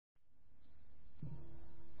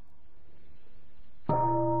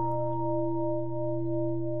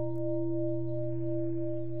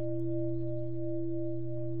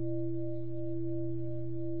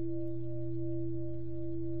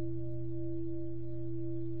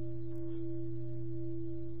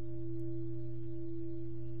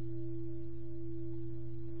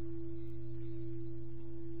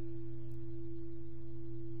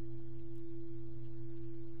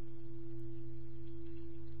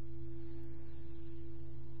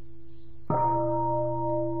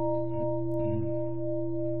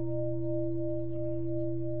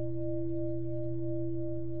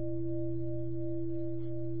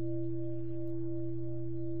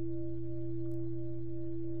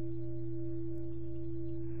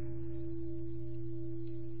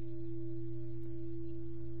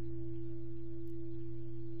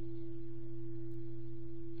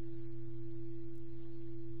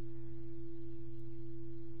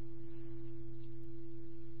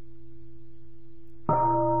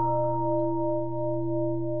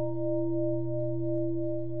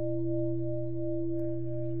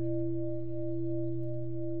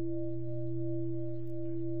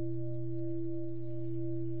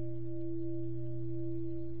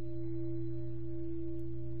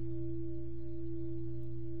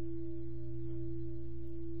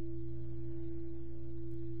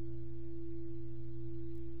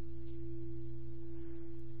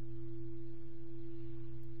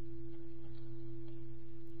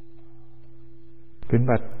Kính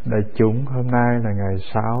bạch đại chúng, hôm nay là ngày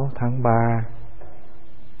 6 tháng 3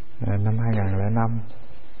 năm 2005.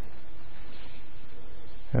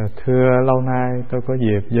 Thưa, lâu nay tôi có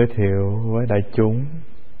dịp giới thiệu với đại chúng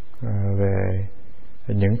về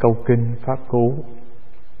những câu kinh Pháp Cú.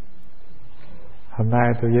 Hôm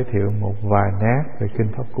nay tôi giới thiệu một vài nét về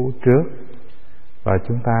kinh Pháp Cú trước, và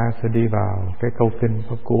chúng ta sẽ đi vào cái câu kinh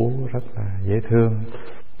Pháp Cú rất là dễ thương.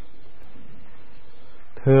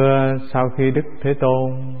 Thưa, sau khi Đức Thế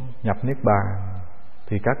Tôn nhập Niết Bàn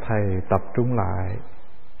thì các thầy tập trung lại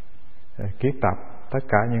kiết tập tất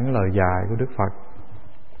cả những lời dạy của Đức Phật.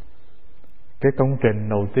 Cái công trình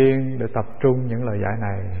đầu tiên để tập trung những lời dạy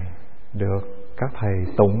này được các thầy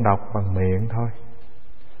tụng đọc bằng miệng thôi.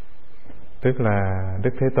 Tức là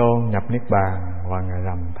Đức Thế Tôn nhập Niết Bàn vào ngày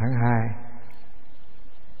rằm tháng 2.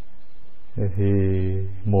 Thì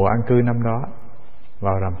mùa an cư năm đó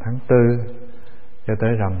vào rằm tháng 4 cho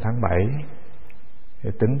tới rằm tháng 7, thì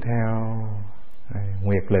tính theo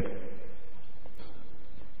nguyệt lịch.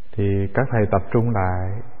 Thì các thầy tập trung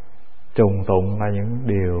lại trùng tụng là những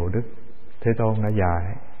điều Đức Thế Tôn đã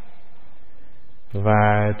dạy.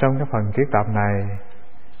 Và trong cái phần kiết tập này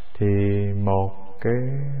thì một cái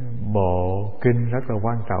bộ kinh rất là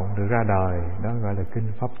quan trọng được ra đời, đó gọi là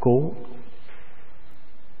kinh Pháp Cú.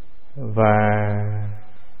 Và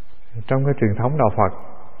trong cái truyền thống đạo Phật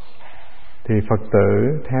thì Phật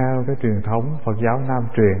tử theo cái truyền thống Phật giáo Nam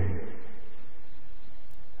truyền,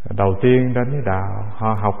 đầu tiên đến với đạo,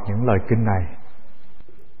 họ học những lời kinh này.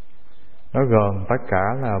 Nó gồm tất cả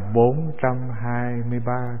là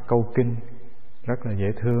 423 câu kinh rất là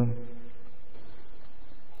dễ thương,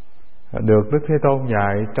 được Đức Thế Tôn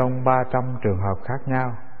dạy trong 300 trường hợp khác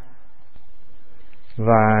nhau.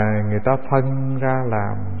 Và người ta phân ra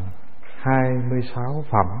làm 26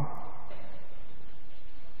 phẩm,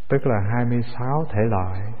 tức là 26 thể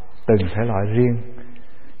loại, từng thể loại riêng.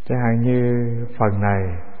 Chẳng hạn như phần này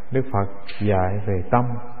Đức Phật dạy về tâm,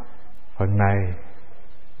 phần này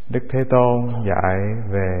Đức Thế Tôn dạy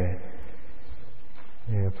về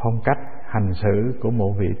phong cách hành xử của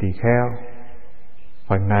một vị tỳ kheo,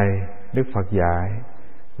 phần này Đức Phật dạy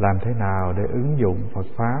làm thế nào để ứng dụng Phật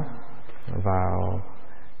Pháp vào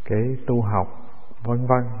cái tu học, vân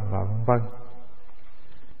vân và vân vân.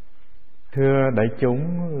 Thưa đại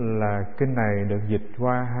chúng, là kinh này được dịch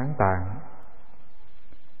qua Hán Tạng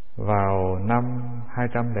vào năm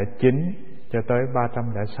 209 cho tới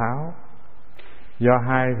 306 do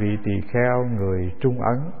hai vị tỳ kheo người Trung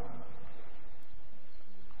Ấn,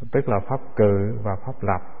 tức là Pháp Cự và Pháp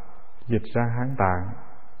Lập, dịch ra Hán Tạng.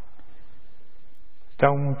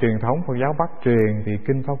 Trong truyền thống Phật giáo Bắc truyền thì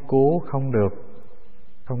kinh Pháp Cú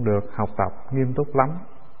không được học tập nghiêm túc lắm.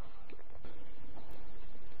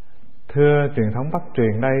 Thưa, truyền thống Bắc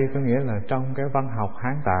truyền đây có nghĩa là trong cái văn học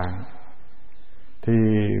Hán Tạng thì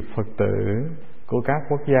Phật tử của các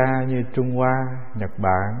quốc gia như Trung Hoa, Nhật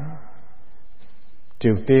Bản,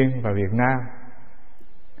 Triều Tiên và Việt Nam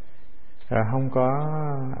không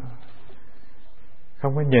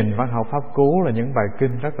có nhìn văn học Pháp Cú là những bài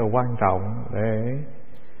kinh rất là quan trọng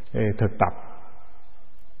để thực tập.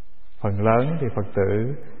 Phần lớn thì Phật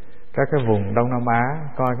tử các cái vùng Đông Nam Á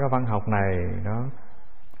coi cái văn học này nó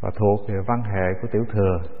và thuộc về văn hệ của Tiểu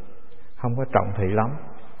Thừa, không có trọng thị lắm.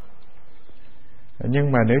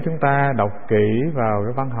 Nhưng mà nếu chúng ta đọc kỹ vào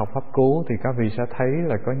cái văn học Pháp Cú thì các vị sẽ thấy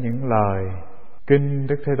là có những lời kinh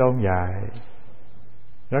Đức Thế Tôn dạy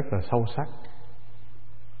rất là sâu sắc,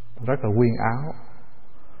 rất là uyên áo.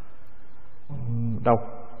 Đọc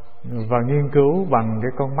và nghiên cứu bằng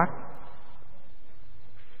cái con mắt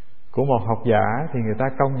của một học giả thì người ta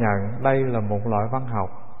công nhận đây là một loại văn học.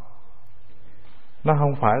 Nó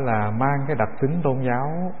không phải là mang cái đặc tính tôn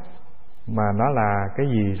giáo, mà nó là cái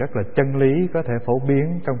gì rất là chân lý, có thể phổ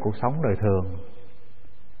biến trong cuộc sống đời thường.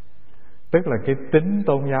 Tức là cái tính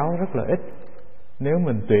tôn giáo rất là ít. Nếu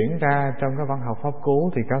mình tuyển ra trong cái văn học Pháp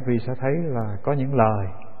Cú thì các vị sẽ thấy là có những lời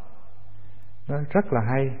nó rất là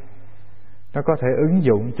hay, nó có thể ứng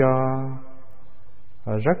dụng cho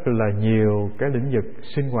rất là nhiều cái lĩnh vực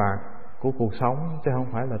sinh hoạt của cuộc sống, chứ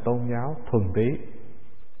không phải là tôn giáo thuần túy.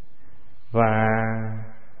 Và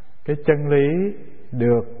cái chân lý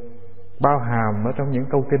được bao hàm ở trong những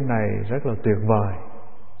câu kinh này rất là tuyệt vời.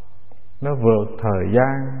 Nó vượt thời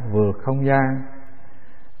gian, vượt không gian,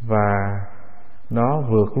 và nó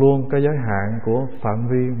vượt luôn cái giới hạn của phạm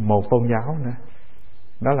vi một tôn giáo nữa.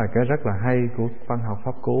 Đó là cái rất là hay của văn học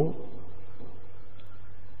Pháp Cú.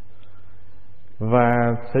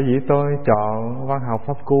 Và sở dĩ tôi chọn văn học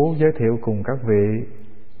Pháp Cú giới thiệu cùng các vị,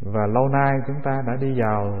 và lâu nay chúng ta đã đi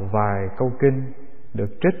vào vài câu kinh được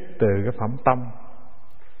trích từ cái phẩm Tâm,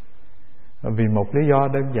 vì một lý do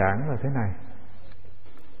đơn giản là thế này.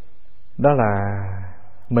 Đó là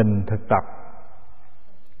mình thực tập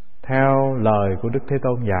theo lời của Đức Thế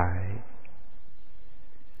Tôn dạy.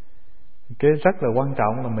 Cái rất là quan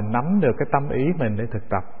trọng là mình nắm được cái tâm ý mình để thực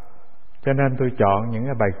tập. Cho nên tôi chọn những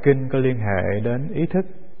cái bài kinh có liên hệ đến ý thức,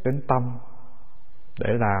 đến tâm,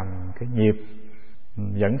 để làm cái nhịp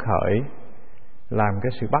dẫn khởi, làm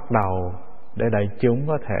cái sự bắt đầu, để đại chúng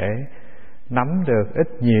có thể nắm được ít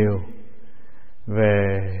nhiều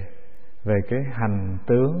về cái hành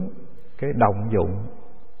tướng, cái động dụng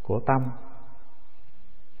của tâm.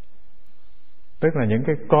 Tức là những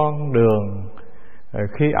cái con đường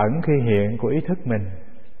khi ẩn khi hiện của ý thức mình,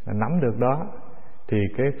 nắm được đó thì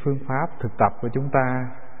cái phương pháp thực tập của chúng ta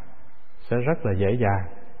sẽ rất là dễ dàng.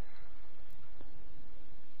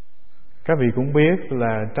 Các vị cũng biết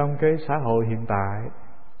là trong cái xã hội hiện tại,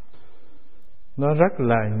 nó rất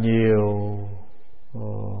là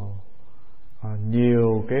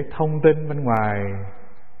nhiều cái thông tin bên ngoài,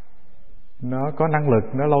 nó có năng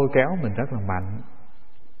lực, nó lôi kéo mình rất là mạnh.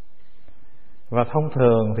 Và thông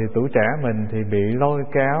thường thì tuổi trẻ mình thì bị lôi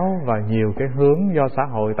kéo vào nhiều cái hướng do xã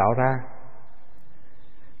hội tạo ra.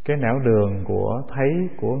 Cái nẻo đường của thấy,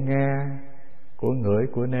 của nghe, của ngửi,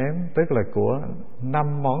 của nếm, tức là của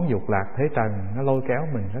 5 món dục lạc thế trần, nó lôi kéo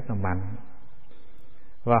mình rất là mạnh.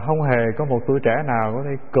 Và không hề có một tuổi trẻ nào có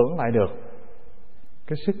thể cưỡng lại được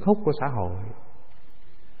cái sức hút của xã hội.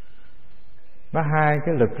 Nó hai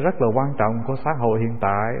cái lực rất là quan trọng của xã hội hiện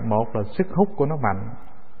tại. Một là sức hút của nó mạnh,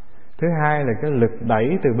 thứ hai là cái lực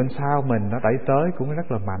đẩy từ bên sau mình, nó đẩy tới cũng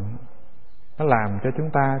rất là mạnh. Nó làm cho chúng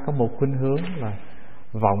ta có một khuynh hướng là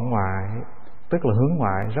vọng ngoại, tức là hướng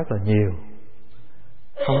ngoại rất là nhiều.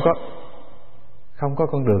 Không có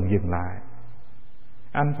con đường dừng lại.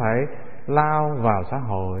 Anh phải lao vào xã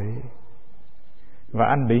hội, và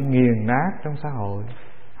anh bị nghiền nát trong xã hội,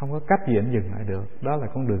 không có cách gì anh dừng lại được. Đó là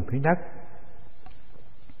con đường thứ nhất.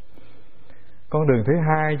 Con đường thứ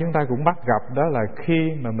hai chúng ta cũng bắt gặp, đó là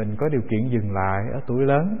khi mà mình có điều kiện dừng lại ở tuổi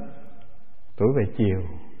lớn, tuổi về chiều,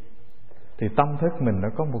 thì tâm thức mình nó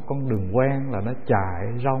có một con đường quen là nó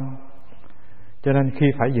chạy rong. Cho nên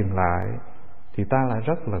khi phải dừng lại thì ta lại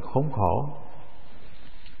rất là khốn khổ.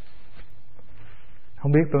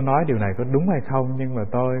 Không biết tôi nói điều này có đúng hay không, nhưng mà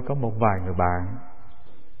tôi có một vài người bạn,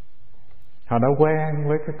 họ đã quen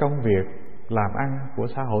với cái công việc làm ăn của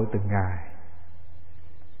xã hội từng ngày,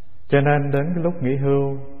 cho nên đến cái lúc nghỉ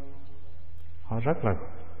hưu họ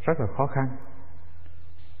rất là khó khăn.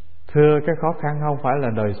 Thưa, cái khó khăn không phải là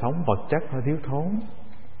đời sống vật chất hay thiếu thốn,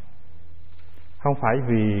 không phải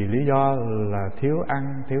vì lý do là thiếu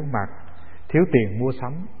ăn, thiếu mặc, thiếu tiền mua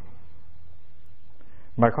sắm,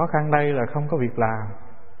 mà khó khăn đây là không có việc làm.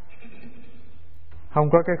 Không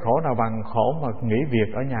có cái khổ nào bằng khổ mà nghỉ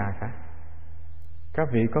việc ở nhà cả. Các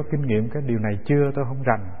vị có kinh nghiệm cái điều này chưa tôi không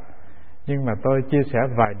rành, nhưng mà tôi chia sẻ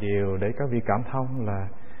vài điều để các vị cảm thông là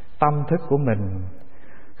tâm thức của mình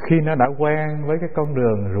khi nó đã quen với cái con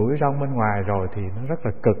đường rủi ro bên ngoài rồi thì nó rất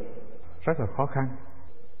là cực, rất là khó khăn.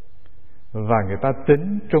 Và người ta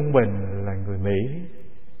tính trung bình là người Mỹ,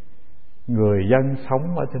 người dân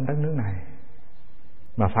sống ở trên đất nước này,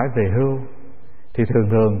 mà phải về hưu thì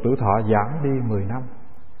thường tuổi thọ giảm đi 10 năm.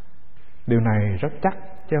 Điều này rất chắc,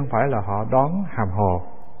 chứ không phải là họ đoán hàm hồ.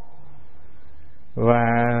 Và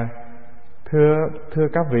thưa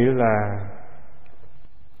các vị là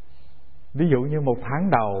ví dụ như một tháng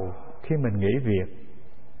đầu khi mình nghỉ việc,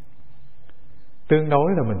 tương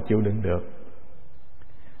đối là mình chịu đựng được.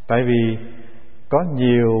 Tại vì có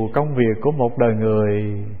nhiều công việc của một đời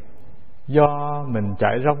người do mình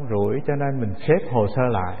chạy rong ruổi, cho nên mình xếp hồ sơ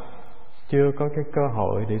lại, chưa có cái cơ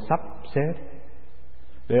hội để sắp xếp,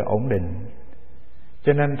 để ổn định.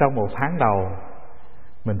 Cho nên trong một tháng đầu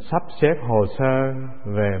mình sắp xếp hồ sơ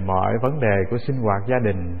về mọi vấn đề của sinh hoạt gia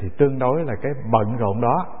đình thì tương đối là cái bận rộn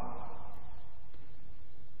đó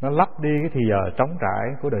nó lấp đi cái thì giờ trống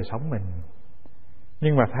trải của đời sống mình.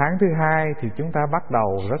 Nhưng mà tháng thứ hai thì chúng ta bắt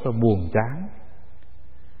đầu rất là buồn chán,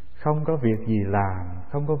 không có việc gì làm,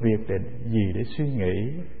 không có việc gì để suy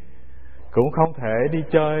nghĩ, cũng không thể đi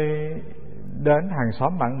chơi đến hàng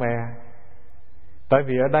xóm bạn bè. Tại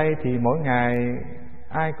vì ở đây thì mỗi ngày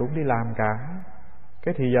ai cũng đi làm cả,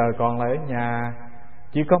 cái thì giờ còn lại ở nhà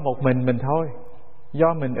chỉ có một mình thôi.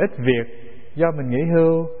 Do mình ít việc, do mình nghỉ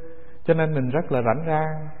hưu, cho nên mình rất là rảnh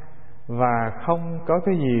rang, và không có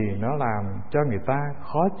cái gì nó làm cho người ta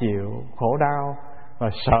khó chịu, khổ đau và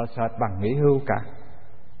sợ sệt bằng nghỉ hưu cả.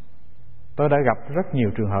 Tôi đã gặp rất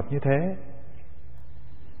nhiều trường hợp như thế.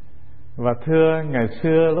 Và thưa, ngày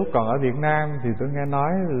xưa lúc còn ở Việt Nam thì tôi nghe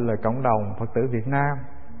nói là cộng đồng Phật tử Việt Nam,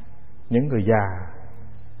 những người già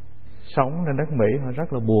sống trên đất Mỹ họ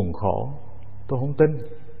rất là buồn khổ. Tôi không tin.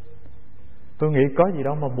 Tôi nghĩ có gì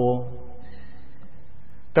đâu mà buồn.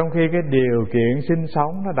 Trong khi cái điều kiện sinh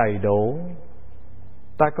sống nó đầy đủ,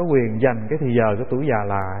 ta có quyền dành cái thì giờ của tuổi già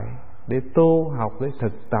lại để tu học, để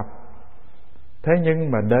thực tập. Thế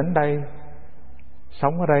nhưng mà đến đây,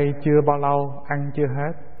 sống ở đây chưa bao lâu, ăn chưa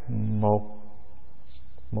hết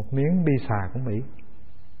một miếng bi xà của Mỹ.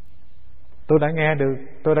 Tôi đã nghe được,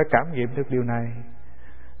 tôi đã cảm nghiệm được điều này.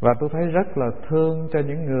 Và tôi thấy rất là thương cho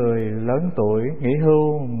những người lớn tuổi nghỉ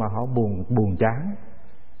hưu mà họ buồn chán.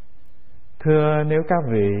 Thưa, nếu các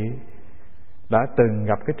vị đã từng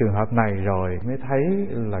gặp cái trường hợp này rồi mới thấy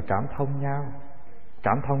là cảm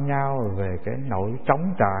thông nhau về cái nỗi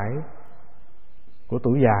trống trải của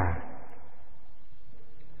tuổi già.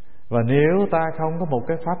 Và nếu ta không có một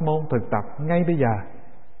cái pháp môn thực tập ngay bây giờ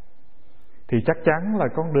thì chắc chắn là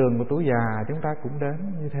con đường của tuổi già chúng ta cũng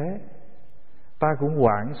đến như thế. Ta cũng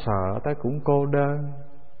hoảng sợ, ta cũng cô đơn.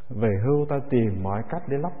 Về hưu ta tìm mọi cách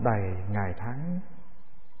để lấp đầy ngày tháng.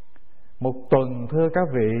 Một tuần, thưa các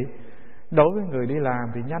vị, đối với người đi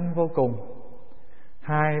làm thì nhanh vô cùng.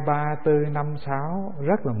 2, 3, 4, 5, 6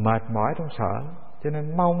 rất là mệt mỏi trong sở, cho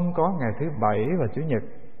nên mong có ngày thứ Bảy và Chủ nhật.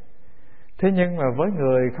 Thế nhưng mà với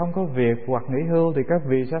người không có việc hoặc nghỉ hưu thì các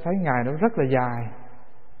vị sẽ thấy ngày nó rất là dài.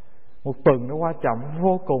 Một tuần nó qua chậm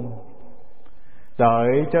vô cùng.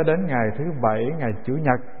 Đợi cho đến ngày thứ Bảy, ngày Chủ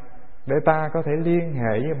nhật để ta có thể liên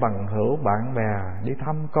hệ với bằng hữu, bạn bè, đi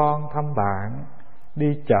thăm con, thăm bạn,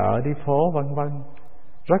 đi chợ, đi phố vân vân.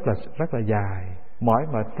 Rất là dài, mỏi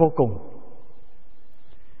mệt vô cùng.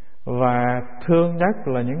 Và thương nhất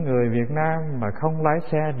là những người Việt Nam mà không lái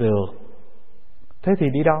xe được. Thế thì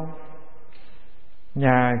đi đâu?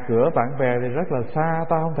 Nhà cửa bạn bè thì rất là xa,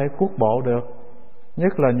 ta không thể cuốc bộ được.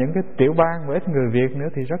 Nhất là những cái tiểu bang mà ít người Việt nữa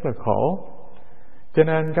thì rất là khổ. Cho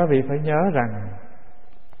nên các vị phải nhớ rằng,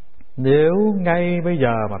 nếu ngay bây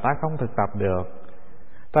giờ mà ta không thực tập được,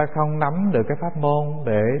 ta không nắm được cái pháp môn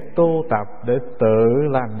để tu tập, để tự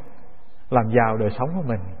làm giàu đời sống của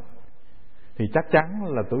mình, thì chắc chắn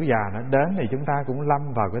là tuổi già nó đến thì chúng ta cũng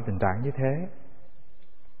lâm vào cái tình trạng như thế.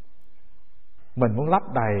 Mình muốn lấp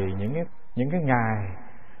đầy những cái ngày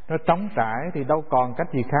nó trống trải thì đâu còn cách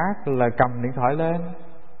gì khác là cầm điện thoại lên,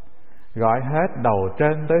 gọi hết đầu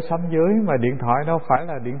trên tới xóm dưới. Mà điện thoại đâu phải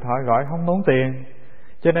là điện thoại gọi không tốn tiền,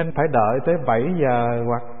 cho nên phải đợi tới 7 giờ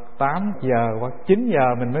hoặc 8 giờ hoặc 9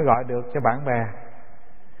 giờ mình mới gọi được cho bạn bè.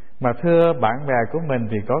 Mà thưa, bạn bè của mình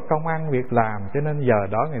thì có công ăn việc làm, cho nên giờ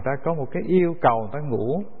đó người ta có một cái yêu cầu người ta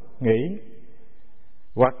nghỉ.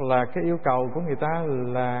 Hoặc là cái yêu cầu của người ta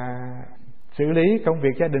là xử lý công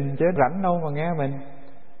việc gia đình, chứ rảnh đâu mà nghe mình.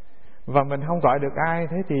 Và mình không gọi được ai,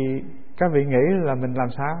 thế thì các vị nghĩ là mình làm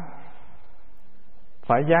sao?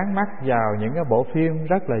 Phải dán mắt vào những cái bộ phim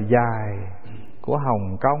rất là dài của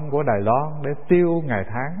Hồng Kông, của Đài Loan để tiêu ngày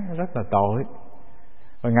tháng, rất là tội.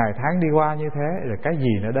 Và ngày tháng đi qua như thế rồi cái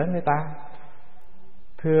gì nó đến với ta?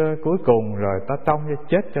 Thưa, cuối cùng rồi ta trông cho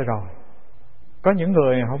chết cho rồi. Có những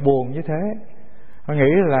người họ buồn như thế, họ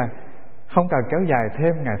nghĩ là không cần kéo dài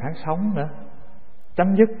thêm ngày tháng sống nữa,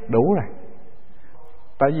 chấm dứt đủ rồi.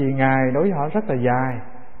 Tại vì ngày đối với họ rất là dài.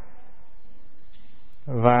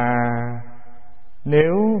 Và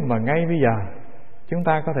nếu mà ngay bây giờ chúng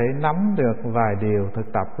ta có thể nắm được vài điều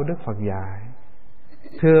thực tập của Đức Phật dạy,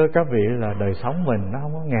 thưa các vị, là đời sống mình nó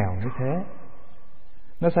không có nghèo như thế,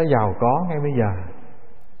 nó sẽ giàu có ngay bây giờ.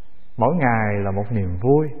 Mỗi ngày là một niềm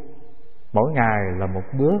vui, mỗi ngày là một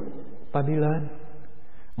bước ta đi lên.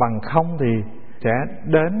 Bằng không thì sẽ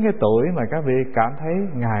đến cái tuổi mà các vị cảm thấy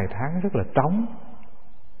ngày tháng rất là trống,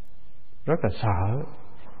 rất là sợ,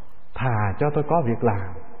 thà cho tôi có việc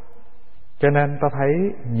làm. Cho nên ta thấy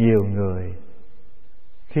nhiều người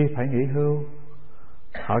khi phải nghỉ hưu,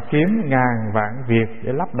 họ kiếm ngàn vạn việc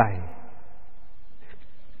để lấp đầy,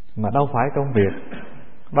 mà đâu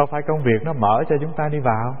phải công việc nó mở cho chúng ta đi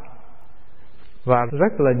vào. Và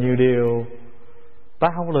rất là nhiều điều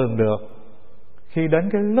ta không lường được khi đến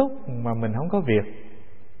cái lúc mà mình không có việc.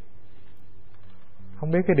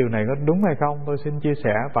 Không biết cái điều này có đúng hay không, tôi xin chia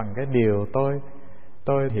sẻ bằng cái điều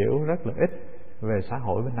tôi hiểu rất là ít về xã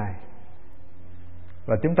hội bên này.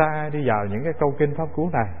 Và chúng ta đi vào những cái câu kinh pháp cú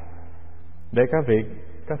này để các vị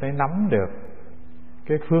có thể nắm được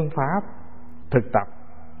cái phương pháp thực tập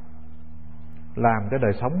làm cho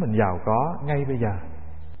đời sống mình giàu có ngay bây giờ.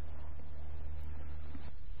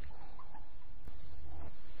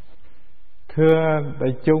 Thưa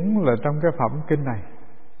đại chúng, là trong cái phẩm kinh này,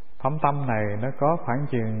 phẩm tâm này, nó có khoảng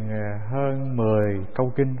chừng hơn 10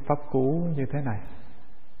 câu kinh pháp cú như thế này.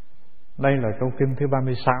 Đây là câu kinh thứ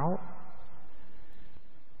 36.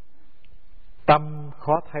 Tâm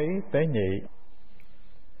khó thấy tế nhị,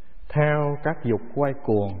 theo các dục quay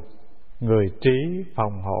cuồng, người trí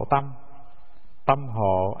phòng hộ tâm, tâm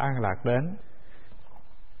hộ an lạc đến.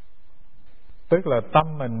 tức là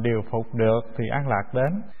tâm mình điều phục được thì an lạc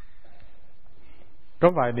đến.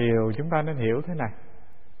 Có vài điều chúng ta nên hiểu thế này.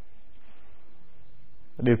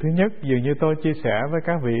 Điều thứ nhất, dường như tôi chia sẻ với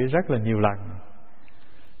các vị rất là nhiều lần,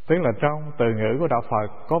 tức là trong từ ngữ của Đạo Phật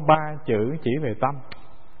có 3 chữ chỉ về tâm.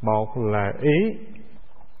 Một là ý,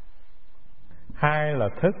 2 là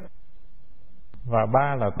thức, và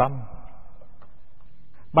 3 là tâm.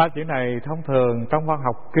 3 chữ này thông thường trong văn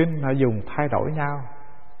học kinh họ dùng thay đổi nhau.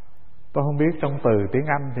 Tôi không biết trong từ tiếng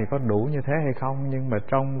Anh thì có đủ như thế hay không, nhưng mà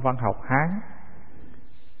trong văn học Hán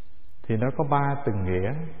thì nó có 3 từ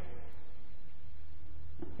nghĩa.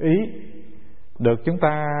 Ý được chúng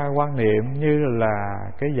ta quan niệm như là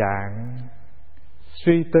cái dạng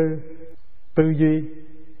suy tư, tư duy.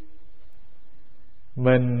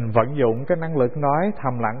 Mình vận dụng cái năng lực nói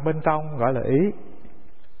thầm lặng bên trong gọi là ý.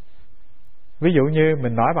 Ví dụ như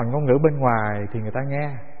mình nói bằng ngôn ngữ bên ngoài thì người ta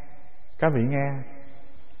nghe, các vị nghe.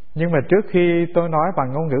 Nhưng mà trước khi tôi nói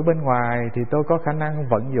bằng ngôn ngữ bên ngoài thì tôi có khả năng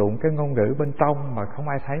vận dụng cái ngôn ngữ bên trong mà không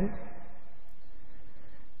ai thấy.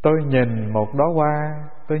 Tôi nhìn một đóa hoa,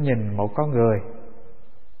 tôi nhìn một con người.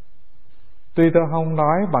 Tuy tôi không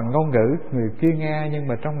nói bằng ngôn ngữ người kia nghe, nhưng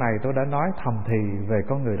mà trong này tôi đã nói thầm thì về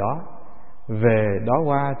con người đó, về đóa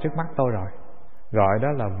hoa trước mắt tôi rồi. Gọi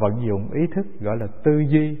đó là vận dụng ý thức, gọi là tư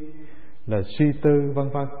duy, là suy tư vân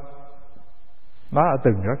vân. Nó ở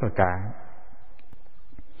từng rất là cạn.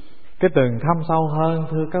 Cái từng thâm sâu hơn,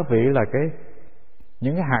 thưa các vị, là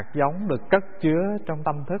những cái hạt giống được cất chứa trong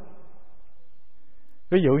tâm thức.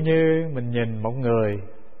 Ví dụ như mình nhìn một người,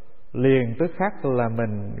 liền tức khắc là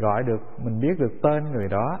mình gọi được, mình biết được tên người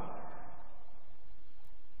đó,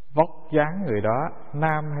 vóc dáng người đó,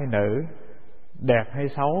 nam hay nữ, đẹp hay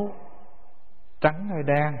xấu, trắng hay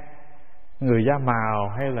đen, người da màu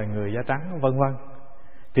hay là người da trắng, vân vân.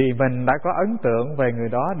 Thì mình đã có ấn tượng về người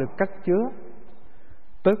đó được cất chứa.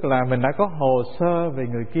 Tức là mình đã có hồ sơ về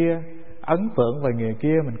người kia, ấn tượng về người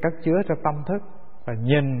kia mình cất chứa trong tâm thức. Và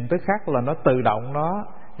nhìn tức khắc là nó tự động nó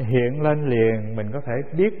hiện lên liền, mình có thể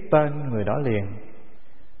biết tên người đó liền.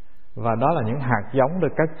 Và đó là những hạt giống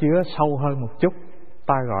được cất chứa sâu hơn một chút,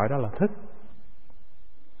 ta gọi đó là thức.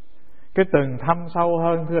 Cái từng thâm sâu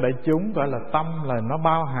hơn, thưa đại chúng, gọi là tâm, là nó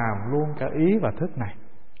bao hàm luôn cả ý và thức này.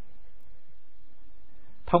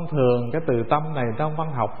 Thông thường cái từ tâm này trong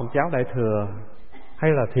văn học Phật giáo Đại Thừa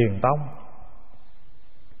hay là Thiền Tông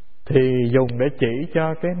thì dùng để chỉ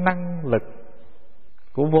cho cái năng lực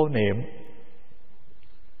của vô niệm.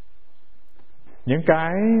 Những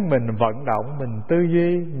cái mình vận động, mình tư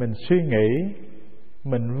duy, mình suy nghĩ,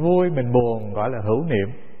 mình vui, mình buồn gọi là hữu niệm.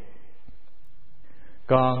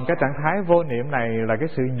 Còn cái trạng thái vô niệm này là cái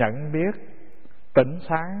sự nhận biết tỉnh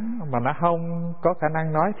sáng mà nó không có khả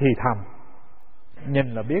năng nói thì thầm.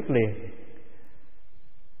 Nhìn là biết liền.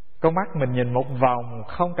 Con mắt mình nhìn một vòng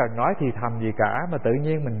không cần nói thì thầm gì cả, mà tự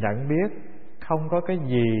nhiên mình nhận biết. Không có cái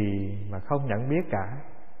gì mà không nhận biết cả.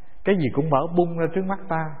 Cái gì cũng mở bung ra trước mắt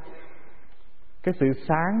ta. Cái sự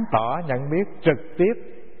sáng tỏ nhận biết trực tiếp,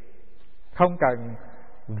 không cần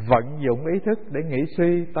vận dụng ý thức để nghĩ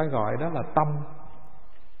suy, ta gọi đó là tâm.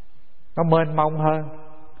 Nó mênh mông hơn.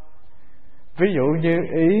 Ví dụ như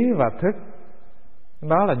ý và thức,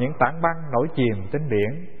 nó là những tảng băng nổi chìm trên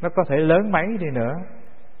biển. Nó có thể lớn mấy đi nữa,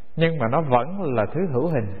 nhưng mà nó vẫn là thứ hữu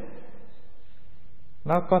hình.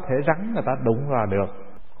 Nó có thể rắn người ta đụng vào được.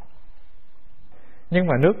 Nhưng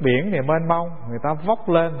mà nước biển thì mênh mông, người ta vốc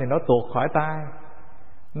lên thì nó tuột khỏi tay.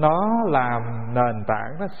 Nó làm nền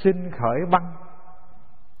tảng, nó sinh khởi băng.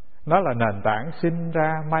 Nó là nền tảng sinh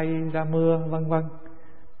ra mây, ra mưa, vân vân.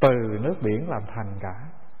 Từ nước biển làm thành cả.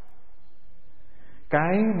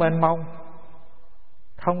 Cái mênh mông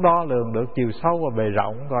không đo lường được chiều sâu và bề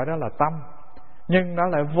rộng, gọi đó là tâm. Nhưng nó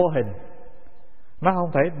lại vô hình. Nó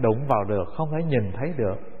không thể đụng vào được, không thể nhìn thấy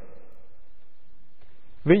được.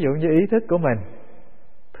 Ví dụ như ý thức của mình,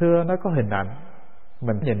 thưa, nó có hình ảnh,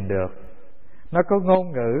 mình nhìn được. Nó có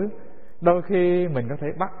ngôn ngữ, đôi khi mình có thể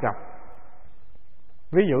bắt gặp.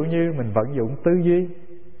 Ví dụ như mình vận dụng tư duy,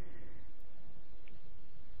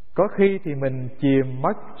 có khi thì mình chìm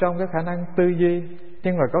mất trong cái khả năng tư duy.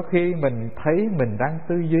 Nhưng mà có khi mình thấy mình đang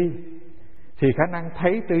tư duy, thì khả năng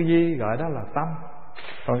thấy tư duy gọi đó là tâm.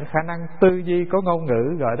 Còn cái khả năng tư duy có ngôn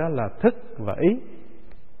ngữ gọi đó là thức và ý.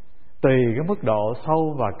 Tùy cái mức độ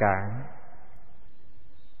sâu và cạn.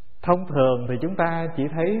 Thông thường thì chúng ta chỉ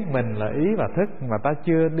thấy mình là ý và thức, mà ta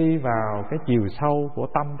chưa đi vào cái chiều sâu của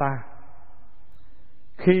tâm ta.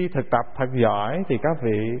 Khi thực tập thật giỏi thì các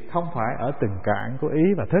vị không phải ở từng cạn của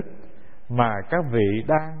ý và thức, mà các vị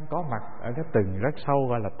đang có mặt ở cái từng rất sâu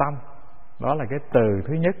gọi là tâm. Đó là cái từ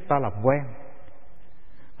thứ nhất ta làm quen.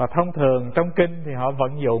 Và thông thường trong kinh thì họ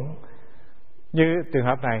vận dụng như trường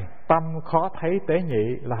hợp này: Tâm khó thấy tế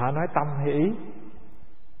nhị, là họ nói tâm hay ý?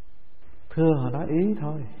 Thưa, họ nói ý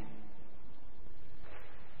thôi.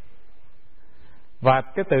 Và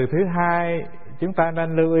cái từ thứ hai chúng ta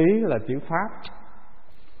nên lưu ý là chữ pháp.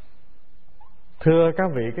 Thưa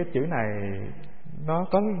các vị, cái chữ này nó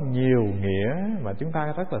có nhiều nghĩa mà chúng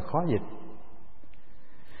ta rất là khó dịch.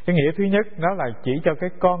 Cái nghĩa thứ nhất, nó là chỉ cho cái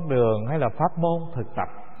con đường hay là pháp môn thực tập.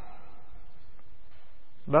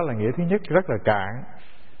 Đó là nghĩa thứ nhất, rất là cạn.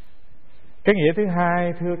 Cái nghĩa thứ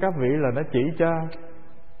hai, thưa các vị, là nó chỉ cho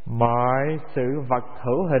mọi sự vật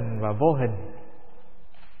hữu hình và vô hình.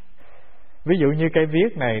 Ví dụ như cây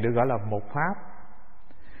viết này được gọi là một pháp.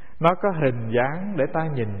 Nó có hình dáng để ta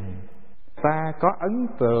nhìn, ta có ấn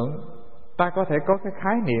tượng, ta có thể có cái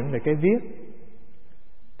khái niệm về cây viết,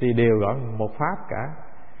 thì đều gọi là một pháp cả.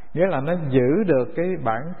 Nghĩa là nó giữ được cái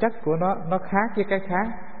bản chất của nó khác với cái khác,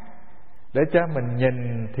 để cho mình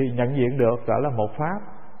nhìn thì nhận diện được, gọi là một pháp.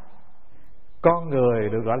 Con người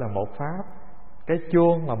được gọi là một pháp, cái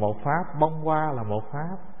chuông là một pháp, bông hoa là một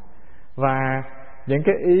pháp. Và những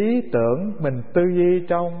cái ý tưởng mình tư duy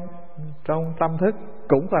trong tâm thức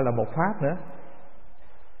cũng gọi là một pháp nữa.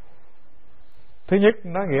 Thứ nhất,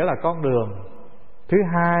 nó nghĩa là con đường. Thứ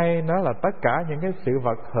hai, nó là tất cả những cái sự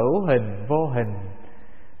vật hữu hình, vô hình,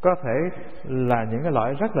 có thể là những cái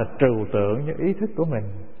loại rất là trừu tượng như ý thức của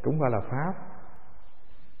mình, cũng gọi là pháp.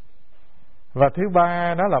 Và thứ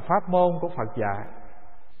ba, nó là pháp môn của Phật dạy,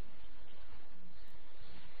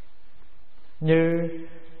 như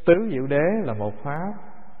tứ diệu đế là một pháp,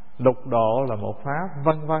 lục độ là một pháp,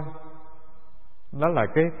 vân vân. Đó là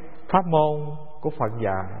cái pháp môn của Phật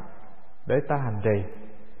dạy để ta hành trì.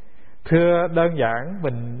 Thưa, đơn giản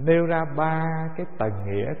mình nêu ra ba cái tầng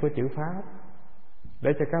nghĩa của chữ pháp,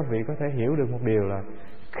 để cho các vị có thể hiểu được một điều là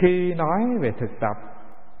khi nói về thực tập,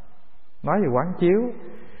 nói về quán chiếu,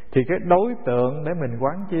 thì cái đối tượng để mình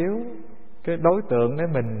quán chiếu, cái đối tượng để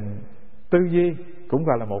mình tư duy cũng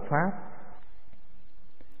gọi là một pháp.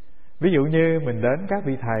 Ví dụ như mình đến các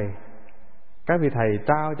vị thầy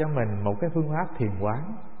trao cho mình một cái phương pháp thiền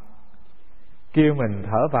quán, kêu mình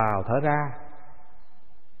thở vào thở ra,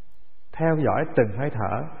 theo dõi từng hơi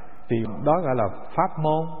thở, thì đó gọi là pháp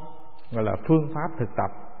môn, gọi là phương pháp thực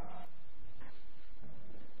tập.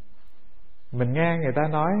 Mình nghe người ta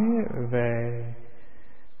nói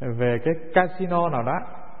về cái casino nào đó,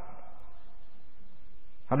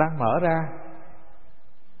 họ đang mở ra,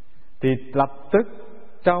 thì lập tức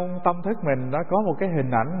trong tâm thức mình đã có một cái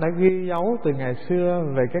hình ảnh đã ghi dấu từ ngày xưa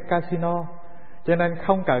về cái casino. Cho nên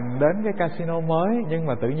không cần đến cái casino mới, nhưng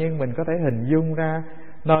mà tự nhiên mình có thể hình dung ra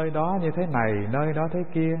nơi đó như thế này, nơi đó thế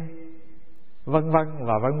kia, vân vân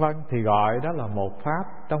và vân vân, thì gọi đó là một pháp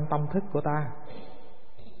trong tâm thức của ta.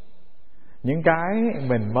 Những cái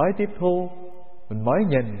mình mới tiếp thu, mình mới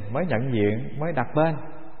nhìn, mới nhận diện, mới đặt tên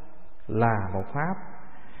là một pháp.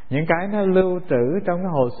 Những cái nó lưu trữ trong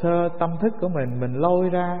cái hồ sơ tâm thức của mình lôi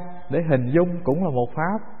ra để hình dung cũng là một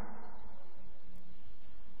pháp.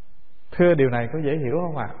 Thưa, điều này có dễ hiểu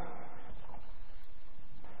không ạ?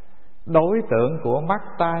 Đối tượng của mắt,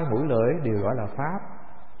 tai, mũi, lưỡi đều gọi là pháp.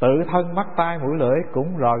 Tự thân mắt, tai, mũi, lưỡi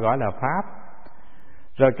cũng rồi gọi là pháp.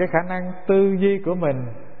 Rồi cái khả năng tư duy của mình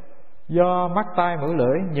do mắt, tai, mũi,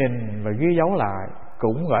 lưỡi nhìn và ghi dấu lại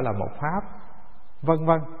cũng gọi là một pháp, vân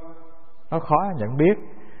vân. Nó khó nhận biết,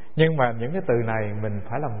 nhưng mà những cái từ này mình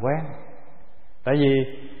phải làm quen. Tại vì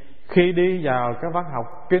khi đi vào cái văn học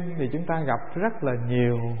kinh thì chúng ta gặp rất là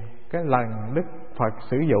nhiều cái lần Đức Phật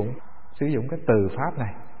sử dụng cái từ pháp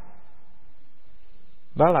này.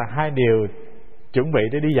 Đó là hai điều chuẩn bị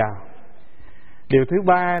để đi vào. Điều thứ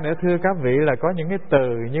ba nữa, thưa các vị, là có những cái từ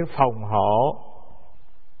như phòng hộ,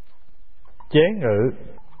 chế ngự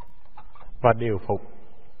và điều phục.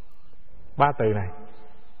 Ba từ này.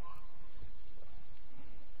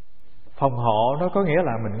 Phòng hộ nó có nghĩa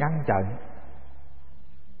là mình ngăn chặn,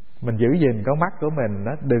 mình giữ gìn con mắt của mình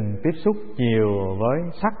nó đừng tiếp xúc nhiều với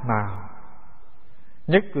sắc màu,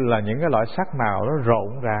 nhất là những cái loại sắc màu nó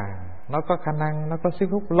rộn ràng, nó có khả năng, nó có sức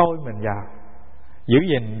hút lôi mình vào. Giữ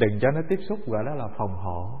gìn đừng cho nó tiếp xúc, gọi đó là phòng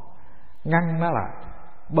hộ, ngăn nó lại,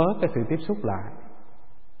 bớt cái sự tiếp xúc lại.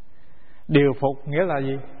 Điều phục nghĩa là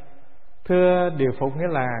gì? Thưa, điều phục nghĩa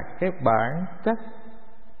là cái bản chất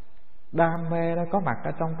đam mê nó có mặt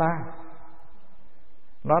ở trong ta,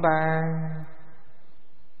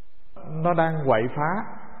 nó đang quậy phá,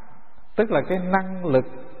 tức là cái năng lực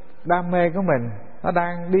đam mê của mình nó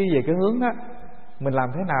đang đi về cái hướng đó. Mình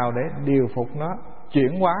làm thế nào để điều phục nó,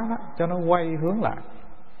 chuyển hóa nó cho nó quay hướng lại,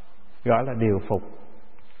 gọi là điều phục.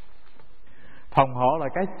 Phòng hộ là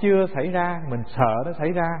cái chưa xảy ra, mình sợ nó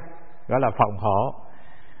xảy ra, gọi là phòng hộ.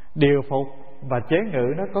 Điều phục và chế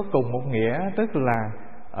ngự nó có cùng một nghĩa, tức là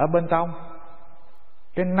ở bên trong.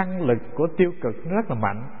 Cái năng lực của tiêu cực nó rất là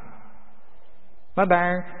mạnh, nó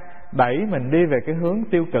đang đẩy mình đi về cái hướng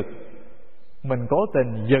tiêu cực. Mình cố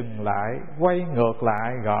tình dừng lại, quay ngược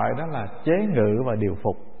lại, gọi đó là chế ngự và điều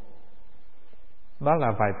phục. Đó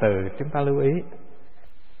là vài từ chúng ta lưu ý.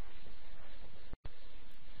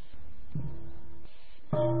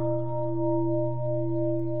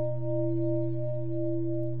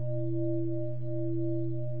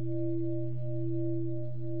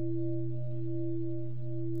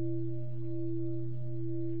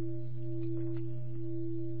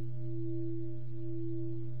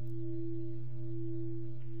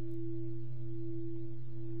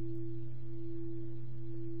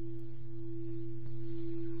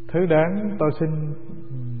 Thứ đến tôi xin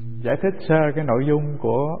giải thích sơ cái nội dung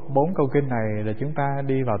của 4 câu kinh này, là chúng ta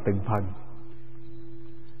đi vào từng phần.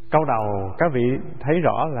 Câu đầu các vị thấy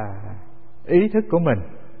rõ là ý thức của mình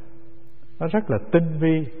nó rất là tinh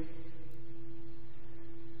vi,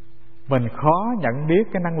 mình khó nhận biết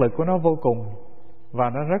cái năng lực của nó vô cùng, và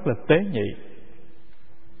nó rất là tế nhị.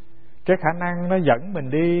 Cái khả năng nó dẫn mình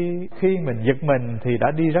đi, khi mình giật mình thì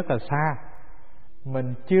đã đi rất là xa.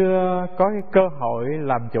 Mình chưa có cái cơ hội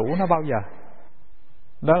làm chủ nó bao giờ.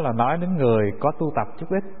 Đó là nói đến người có tu tập chút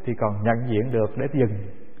ít thì còn nhận diện được để dừng.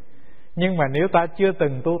 Nhưng mà nếu ta chưa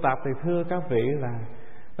từng tu tập thì thưa các vị là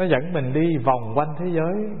nó dẫn mình đi vòng quanh thế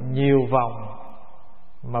giới nhiều vòng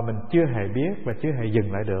mà mình chưa hề biết và chưa hề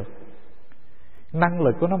dừng lại được. Năng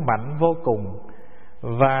lực của nó mạnh vô cùng,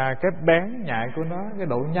 và cái bén nhạy của nó, cái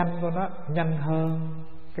độ nhanh của nó nhanh hơn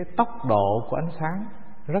cái tốc độ của ánh sáng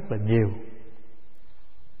rất là nhiều.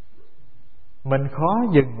 Mình khó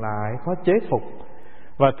dừng lại, khó chế phục.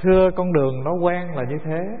 Và thưa con đường nó quen là như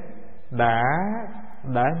thế,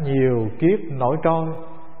 đã nhiều kiếp nổi trôi,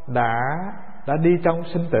 đã đi trong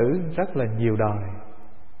sinh tử rất là nhiều đời,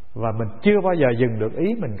 và mình chưa bao giờ dừng được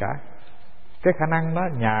ý mình cả. Cái khả năng nó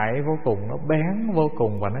nhạy vô cùng, nó bén vô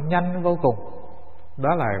cùng và nó nhanh vô cùng.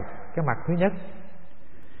 Đó là cái mặt thứ nhất.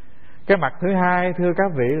 Cái mặt thứ hai thưa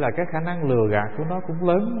các vị là cái khả năng lừa gạt của nó cũng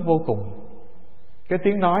lớn vô cùng. Cái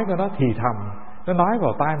tiếng nói của nó thì thầm, nó nói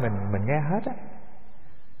vào tai mình nghe hết á.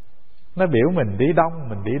 Nó biểu mình đi đông,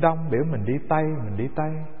 mình đi đông. Biểu mình đi tây, mình đi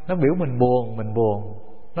tây. Nó biểu mình buồn, mình buồn.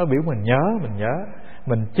 Nó biểu mình nhớ, mình nhớ.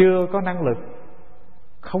 Mình chưa có năng lực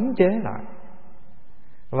khống chế lại.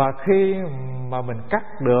 Và khi mà mình cắt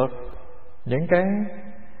được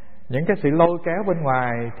những cái sự lôi kéo bên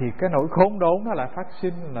ngoài, thì cái nỗi khốn đốn nó lại phát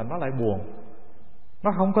sinh, là nó lại buồn.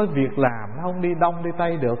 Nó không có việc làm, nó không đi đông đi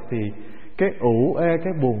tây được, thì cái ủ ê,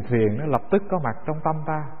 cái buồn phiền nó lập tức có mặt trong tâm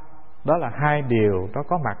ta. Đó là hai điều nó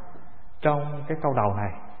có mặt trong cái câu đầu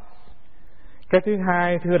này. Cái thứ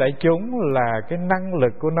hai thưa đại chúng là cái năng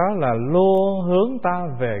lực của nó là luôn hướng ta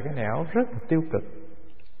về cái nẻo rất là tiêu cực.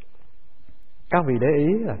 Các vị để ý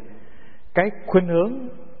là cái khuynh hướng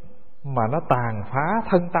mà nó tàn phá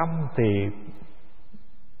thân tâm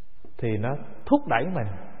thì nó thúc đẩy mình,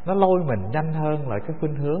 nó lôi mình nhanh hơn là cái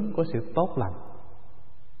khuynh hướng của sự tốt lành.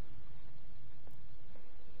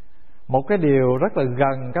 Một cái điều rất là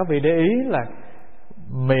gần các vị để ý là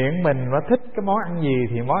miệng mình mà thích cái món ăn gì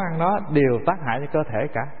thì món ăn đó đều tác hại cho cơ thể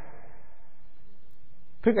cả.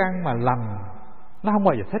 Thức ăn mà lành nó không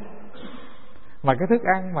bao giờ thích, mà cái thức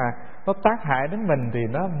ăn mà nó tác hại đến mình thì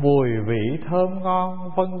nó mùi vị thơm ngon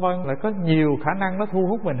vân vân, lại có nhiều khả năng nó thu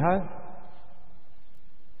hút mình hơn.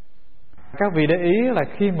 Các vị để ý là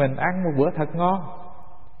khi mình ăn một bữa thật ngon,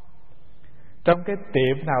 trong cái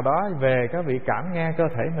tiệm nào đó về, các vị cảm nghe cơ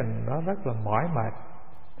thể mình nó rất là mỏi mệt,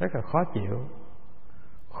 rất là khó chịu,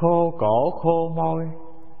 khô cổ khô môi,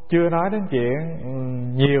 chưa nói đến chuyện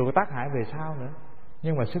nhiều tác hại về sau nữa,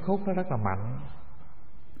 nhưng mà sức hút nó rất là mạnh.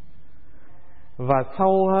 Và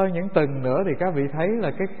sâu hơn những tầng nữa thì các vị thấy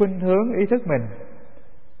là cái khuynh hướng ý thức mình,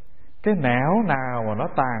 cái nẻo nào mà nó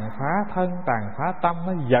tàn phá thân, tàn phá tâm,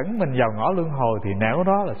 nó dẫn mình vào ngõ luân hồi thì nẻo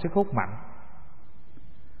đó là sức hút mạnh.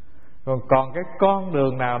 Còn cái con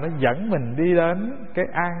đường nào nó dẫn mình đi đến cái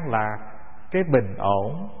an lạc, cái bình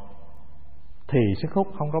ổn thì sức hút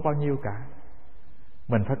không có bao nhiêu cả.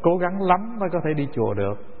 Mình phải cố gắng lắm mới có thể đi chùa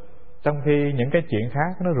được, trong khi những cái chuyện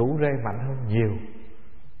khác nó rủ rê mạnh hơn nhiều.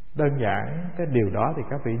 Đơn giản cái điều đó thì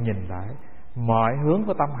các vị nhìn lại, mọi hướng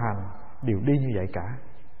của tâm hành đều đi như vậy cả.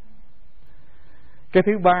 Cái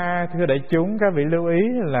thứ ba thưa đại chúng, các vị lưu ý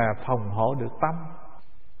là phòng hộ được tâm.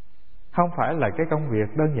 Không phải là cái công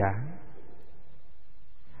việc đơn giản,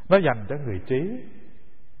 nó dành cho người trí.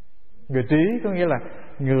 Người trí có nghĩa là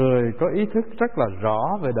người có ý thức rất là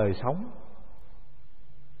rõ về đời sống,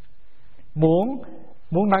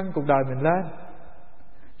 muốn nâng cuộc đời mình lên.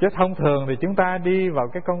 Chứ thông thường thì chúng ta đi vào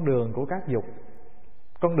cái con đường của các dục.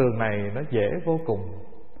 Con đường này nó dễ vô cùng,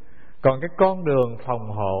 Còn cái con đường phòng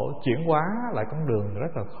hộ chuyển hóa lại con đường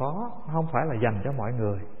rất là khó, không phải là dành cho mọi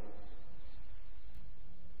người.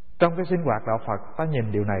 Trong cái sinh hoạt đạo Phật, ta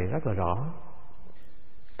nhìn điều này rất là rõ.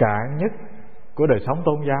 Cạn nhất của đời sống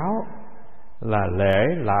tôn giáo là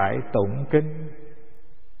lễ lại tụng kinh,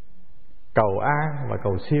 cầu an và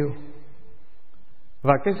cầu siêu.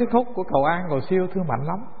 Và cái sức hút của cầu an cầu siêu thưa mạnh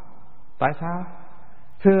lắm. Tại sao?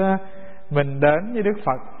 Thưa, mình đến với Đức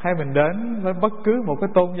Phật hay mình đến với bất cứ một cái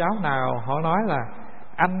tôn giáo nào, họ nói là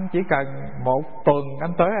anh chỉ cần một tuần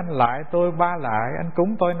anh tới anh lại tôi 3 lại, anh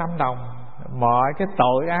cúng tôi 5 đồng, mọi cái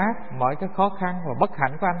tội ác, mọi cái khó khăn và bất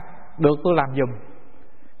hạnh của anh được tôi làm giùm.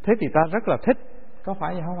 Thế thì ta rất là thích, có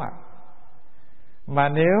phải vậy không ạ? Mà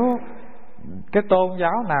nếu cái tôn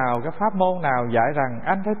giáo nào, cái pháp môn nào dạy rằng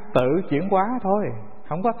anh phải tự chuyển hóa thôi,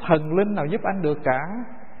 không có thần linh nào giúp anh được cả,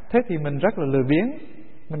 thế thì mình rất là lười biếng.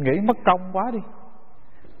 Mình nghĩ mất công quá đi.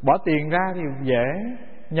 Bỏ tiền ra thì dễ,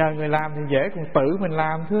 nhờ người làm thì dễ, còn tự mình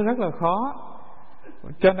làm thưa rất là khó.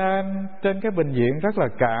 Cho nên trên cái bình diện rất là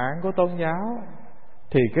cạn của tôn giáo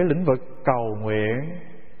thì cái lĩnh vực cầu nguyện,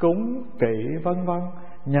 cúng kỵ vân vân,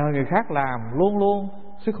 nhờ người khác làm luôn luôn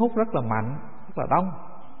sức hút rất là mạnh, rất là đông.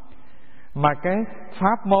 Mà cái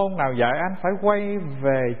pháp môn nào dạy anh phải quay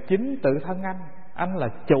về chính tự thân anh là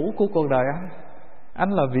chủ của cuộc đời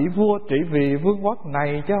anh là vị vua trị vì vương quốc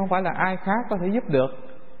này, chứ không phải là ai khác có thể giúp được.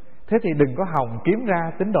 Thế thì đừng có hòng kiếm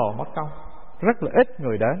ra tín đồ mất công, rất là ít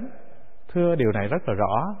người đến. Thưa, điều này rất là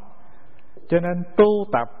rõ. Cho nên tu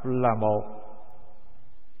tập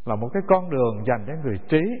là một cái con đường dành cho người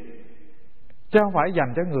trí, chứ không phải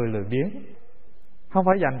dành cho người lười biếng, không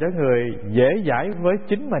phải dành cho người dễ dãi với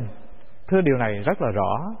chính mình. Thưa, điều này rất là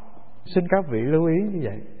rõ. Xin các vị lưu ý như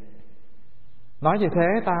vậy. Nói như thế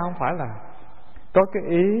ta không phải là có cái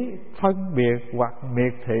ý phân biệt hoặc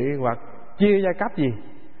miệt thị hoặc chia giai cấp gì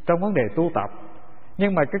trong vấn đề tu tập.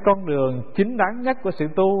 Nhưng mà cái con đường chính đáng nhất của sự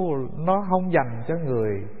tu nó không dành cho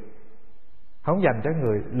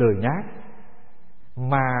người lười nhác,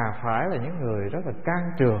 mà phải là những người rất là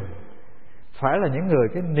can trường, phải là những người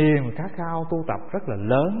cái niềm khát khao tu tập rất là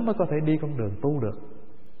lớn mới có thể đi con đường tu được.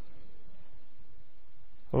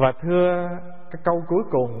 Và thưa, cái câu cuối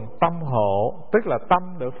cùng, tâm hộ, tức là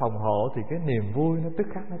tâm được phòng hộ thì cái niềm vui nó tức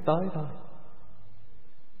khắc nó tới thôi.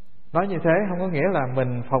 Nói như thế không có nghĩa là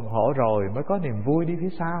mình phòng hộ rồi mới có niềm vui đi phía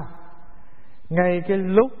sau. Ngay cái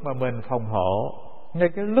lúc mà mình phòng hộ, ngay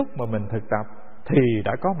cái lúc mà mình thực tập thì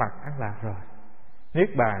đã có mặt an lạc rồi. Niết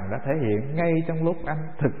bàn đã thể hiện ngay trong lúc anh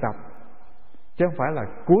thực tập, chứ không phải là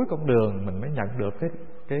cuối con đường mình mới nhận được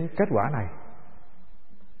cái kết quả này.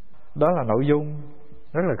 Đó là nội dung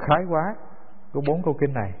rất là khái quát của 4 câu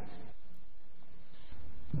kinh này.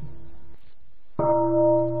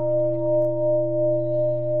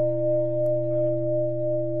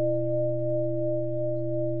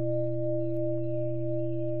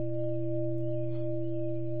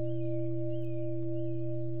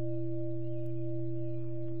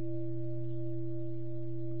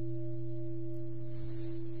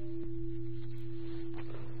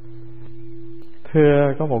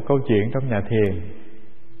 Thưa, có một câu chuyện trong nhà thiền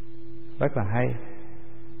rất là hay.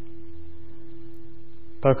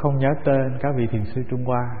 Tôi không nhớ tên các vị thiền sư Trung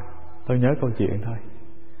Hoa, tôi nhớ câu chuyện thôi.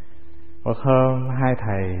 Một hôm 2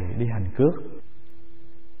 thầy đi hành cước.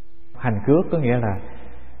 Hành cước có nghĩa là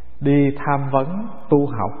đi tham vấn tu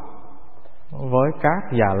học với các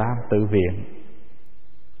già lam tự viện.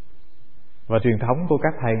 Và truyền thống của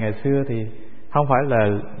các thầy ngày xưa thì không phải là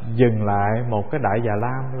dừng lại một cái đại già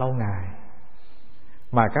lam lâu ngày,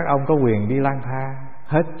 mà các ông có quyền đi lang thang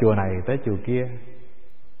hết chùa này tới chùa kia.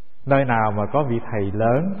 Nơi nào mà có vị thầy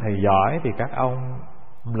lớn, thầy giỏi thì các ông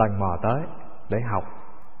lần mò tới để học.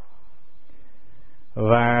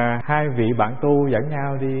 Và 2 vị bạn tu dẫn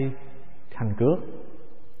nhau đi hành cước,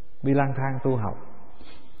 đi lang thang tu học.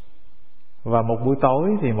 Và một buổi tối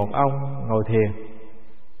thì một ông ngồi thiền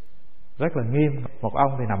rất là nghiêm, một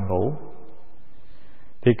ông thì nằm ngủ.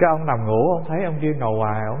 Thì cái ông nằm ngủ, ông thấy ông kia ngồi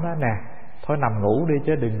hoài, ông nói nè, thôi nằm ngủ đi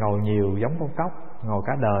chứ đừng ngồi nhiều giống con cóc, ngồi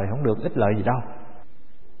cả đời không được ích lợi gì đâu.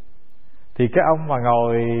 Thì cái ông mà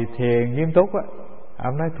ngồi thiền nghiêm túc á,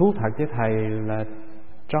 ông nói thú thật với thầy là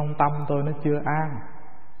trong tâm tôi nó chưa an.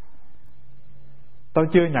 Tôi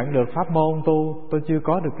chưa nhận được pháp môn tu, tôi chưa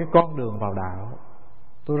có được cái con đường vào đạo,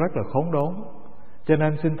 tôi rất là khốn đốn. Cho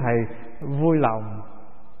nên xin thầy vui lòng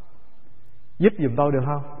giúp giùm tôi được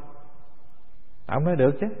không? Ông nói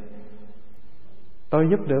được chứ, tôi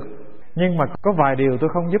giúp được, nhưng mà có vài điều tôi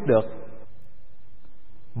không giúp được.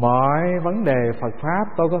 Mọi vấn đề Phật Pháp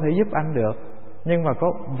tôi có thể giúp anh được, nhưng mà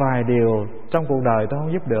có vài điều trong cuộc đời tôi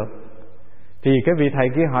không giúp được. Thì cái vị thầy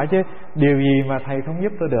kia hỏi chứ điều gì mà thầy không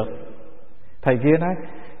giúp tôi được? Thầy kia nói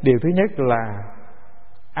Điều thứ nhất là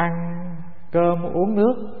ăn cơm uống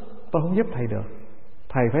nước tôi không giúp thầy được.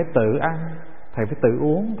 Thầy phải tự ăn, thầy phải tự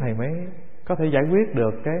uống, thầy mới có thể giải quyết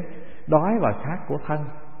được cái đói và khát của thân.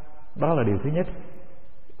 Đó là điều thứ nhất.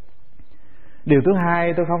 Điều thứ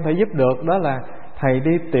hai tôi không thể giúp được, đó là thầy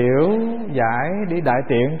đi tiểu giải, đi đại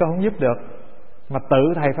tiện tôi không giúp được, mà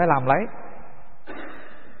tự thầy phải làm lấy.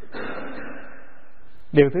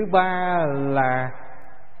 Điều thứ ba là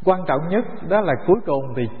quan trọng nhất, đó là cuối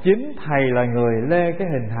cùng thì chính thầy là người lê cái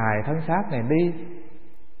hình hài thân xác này đi.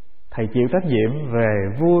 Thầy chịu trách nhiệm về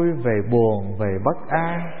vui, về buồn, về bất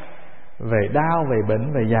an, về đau, về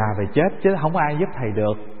bệnh, về già, về chết, chứ không ai giúp thầy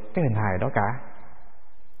được cái hình hài đó cả.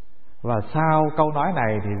 Và sau câu nói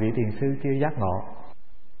này thì vị thiền sư kia giác ngộ.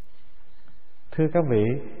 Thưa các vị,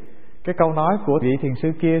 cái câu nói của vị thiền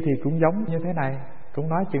sư kia thì cũng giống như thế này, cũng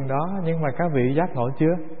nói chừng đó, nhưng mà các vị giác ngộ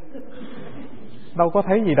chưa? Đâu có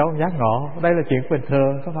thấy gì đâu giác ngộ. Đây là chuyện bình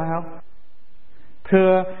thường, có phải không?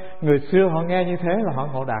 Thưa, người xưa họ nghe như thế là họ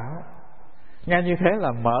ngộ đạo. Nghe như thế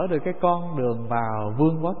là mở được cái con đường vào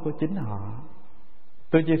vương quốc của chính họ.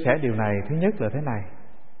 Tôi chia sẻ điều này, thứ nhất là thế này,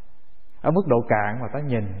 ở mức độ cạn mà ta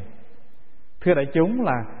nhìn. Thưa đại chúng,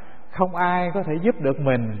 là không ai có thể giúp được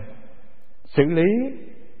mình xử lý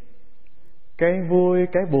cái vui,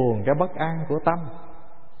 cái buồn, cái bất an của tâm.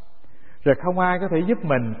 Rồi không ai có thể giúp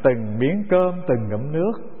mình từng miếng cơm, từng ngụm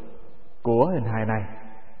nước của hình hài này.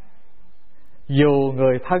 Dù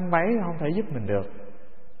người thân mấy không thể giúp mình được.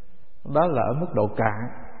 Đó là ở mức độ cạn,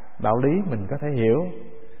 đạo lý mình có thể hiểu.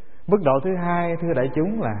 Mức độ thứ hai, thưa đại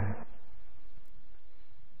chúng, là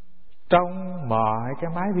trong mọi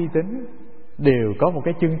cái máy vi tính đều có một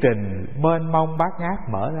cái chương trình mênh mông bát ngát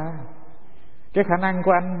mở ra. Cái khả năng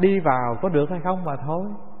của anh đi vào có được hay không mà thôi.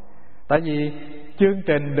 Tại vì chương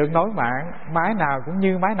trình được nối mạng, máy nào cũng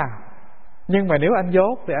như máy nào. Nhưng mà nếu anh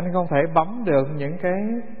dốt thì anh không thể bấm được những cái,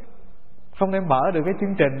 không thể mở được cái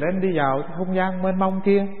chương trình để anh đi vào cái không gian mênh mông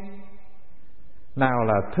kia. Nào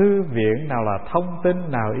là thư viện, nào là thông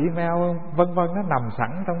tin, nào email, vân vân, nó nằm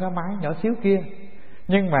sẵn trong cái máy nhỏ xíu kia.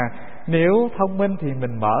 Nhưng mà nếu thông minh thì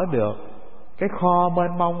mình mở được cái kho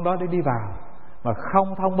mênh mông đó để đi vào. Mà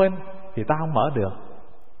không thông minh thì ta không mở được.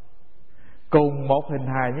 Cùng một hình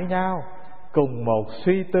hài như nhau, cùng một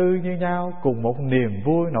suy tư như nhau, cùng một niềm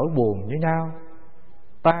vui nỗi buồn như nhau.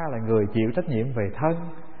 Ta là người chịu trách nhiệm về thân,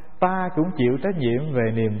 ta cũng chịu trách nhiệm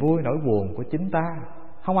về niềm vui nỗi buồn của chính ta.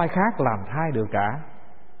 Không ai khác làm thay được cả.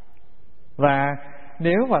 Và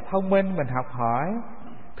nếu mà thông minh mình học hỏi,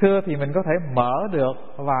 thưa, thì mình có thể mở được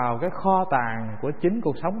vào cái kho tàng của chính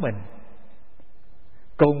cuộc sống mình.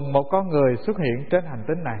 Cùng một con người xuất hiện trên hành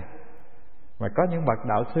tinh này, mà có những bậc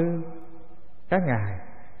đạo sư, các ngài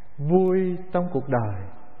vui trong cuộc đời,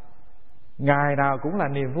 ngày nào cũng là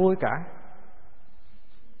niềm vui cả.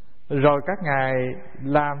 Rồi các ngài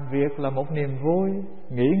làm việc là một niềm vui,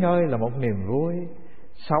 nghỉ ngơi là một niềm vui,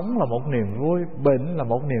 sống là một niềm vui, bệnh là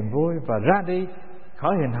một niềm vui, và ra đi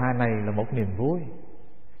khỏi hình hài này là một niềm vui.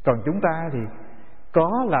 Còn chúng ta thì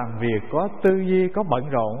có làm việc, có tư duy, có bận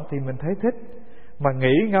rộn thì mình thấy thích, mà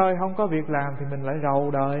nghỉ ngơi không có việc làm thì mình lại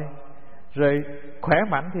rầu đời. Rồi khỏe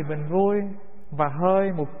mạnh thì mình vui, và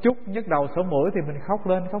hơi một chút nhức đầu sổ mũi thì mình khóc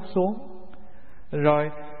lên khóc xuống.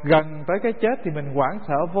 Rồi gần tới cái chết thì mình hoảng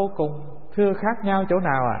sợ vô cùng. Thưa, khác nhau chỗ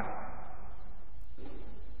nào ạ?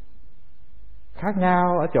 Khác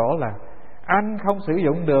nhau ở chỗ là anh không sử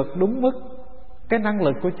dụng được đúng mức cái năng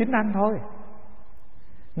lực của chính anh thôi.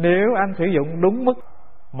 Nếu anh sử dụng đúng mức,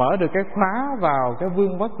 mở được cái khóa vào cái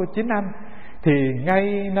vương quốc của chính anh, thì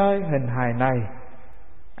ngay nơi hình hài này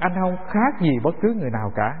anh không khác gì bất cứ người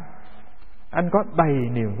nào cả. Anh có đầy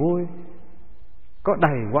niềm vui, có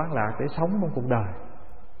đầy quan lạc để sống trong cuộc đời.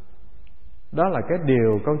 Đó là cái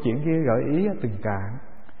điều câu chuyện kia gợi ý ở từng cạn.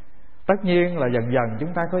 Tất nhiên là dần dần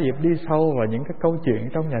chúng ta có dịp đi sâu vào những cái câu chuyện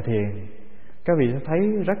trong nhà thiền, các vị sẽ thấy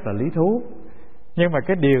rất là lý thú. Nhưng mà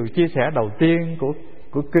cái điều chia sẻ đầu tiên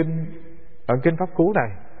của kinh, ở kinh Pháp Cú này,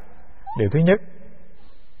 điều thứ nhất,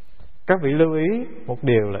 các vị lưu ý một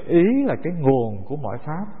điều là ý là cái nguồn của mọi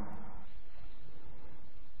pháp.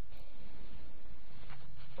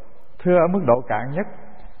 Thưa, ở mức độ cạn nhất,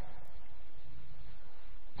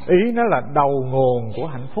 ý nó là đầu nguồn của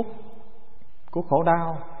hạnh phúc, của khổ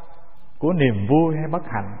đau, của niềm vui hay bất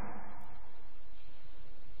hạnh.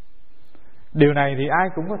 Điều này thì ai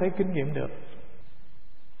cũng có thể kinh nghiệm được.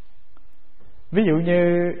 Ví dụ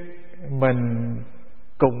như mình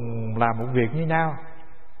cùng làm một việc như nhau,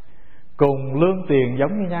 cùng lương tiền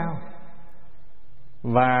giống như nhau,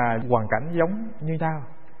 và hoàn cảnh giống như nhau.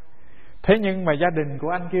 Thế nhưng mà gia đình của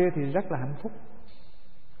anh kia thì rất là hạnh phúc.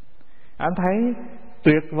 Anh thấy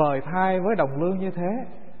tuyệt vời thay với đồng lương như thế,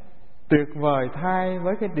 tuyệt vời thay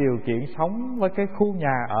với cái điều kiện sống, với cái khu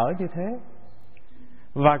nhà ở như thế.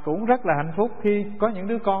 Và cũng rất là hạnh phúc khi có những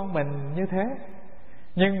đứa con mình như thế.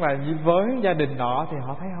 Nhưng mà với gia đình nọ thì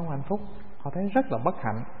họ thấy không hạnh phúc, họ thấy rất là bất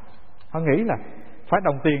hạnh. Họ nghĩ là phải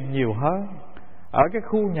đồng tiền nhiều hơn, ở cái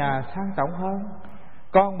khu nhà sang trọng hơn,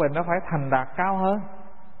 con mình nó phải thành đạt cao hơn.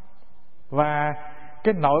 Và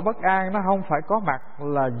cái nỗi bất an nó không phải có mặt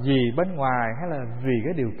là vì bên ngoài hay là vì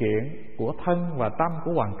cái điều kiện của thân và tâm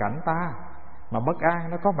của hoàn cảnh ta, mà bất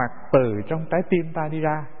an nó có mặt từ trong trái tim ta đi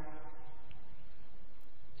ra.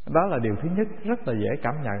 Đó là điều thứ nhất, rất là dễ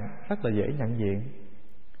cảm nhận, rất là dễ nhận diện.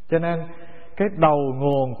 Cho nên cái đầu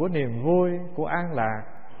nguồn của niềm vui, của an lạc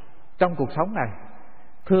trong cuộc sống này,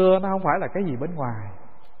 thưa, nó không phải là cái gì bên ngoài,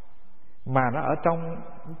 mà nó ở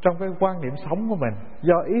trong cái quan điểm sống của mình,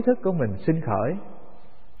 do ý thức của mình sinh khởi.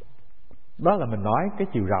 Đó là mình nói cái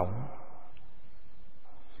chiều rộng.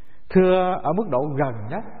 Thưa, ở mức độ gần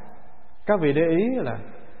nhất, các vị để ý là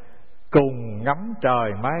cùng ngắm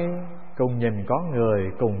trời mây, cùng nhìn con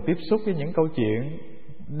người, cùng tiếp xúc với những câu chuyện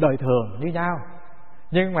đời thường như nhau.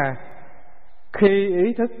 Nhưng mà khi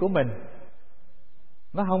ý thức của mình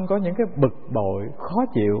nó không có những cái bực bội, khó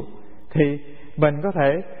chịu, thì mình có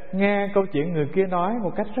thể nghe câu chuyện người kia nói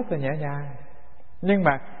một cách rất là nhẹ nhàng. Nhưng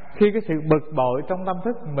mà khi cái sự bực bội trong tâm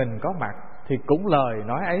thức mình có mặt, thì cũng lời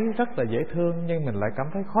nói ấy rất là dễ thương, nhưng mình lại cảm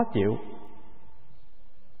thấy khó chịu.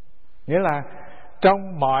 Nghĩa là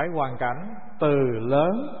trong mọi hoàn cảnh, từ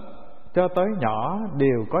lớn cho tới nhỏ,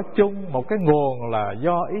 đều có chung một cái nguồn là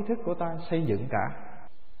do ý thức của ta xây dựng cả.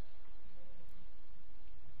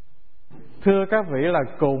 Thưa các vị, là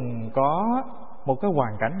cùng có một cái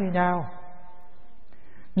hoàn cảnh như nhau,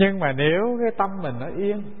 nhưng mà nếu cái tâm mình nó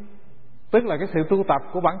yên, tức là cái sự tu tập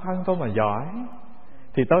của bản thân tôi mà giỏi,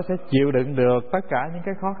 thì tôi sẽ chịu đựng được tất cả những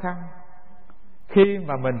cái khó khăn. Khi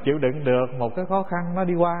mà mình chịu đựng được một cái khó khăn nó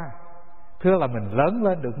đi qua, thưa là mình lớn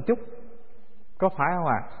lên được một chút. Có phải không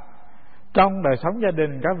ạ? Trong đời sống gia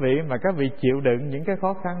đình các vị, mà các vị chịu đựng những cái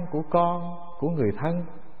khó khăn của con, của người thân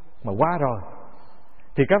mà qua rồi,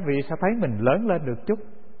 thì các vị sẽ thấy mình lớn lên được chút.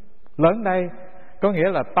 Lớn đây có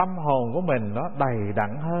nghĩa là tâm hồn của mình nó đầy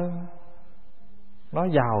đặn hơn, nó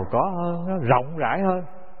giàu có hơn, nó rộng rãi hơn.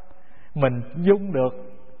 Mình dung được.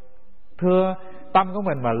 Thưa, tâm của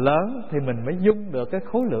mình mà lớn thì mình mới dung được cái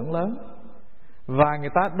khối lượng lớn. Và người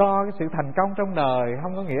ta đo cái sự thành công trong đời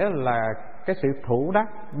không có nghĩa là cái sự thủ đắc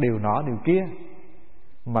điều nọ điều kia,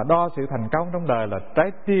 mà đo sự thành công trong đời là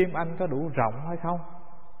trái tim anh có đủ rộng hay không.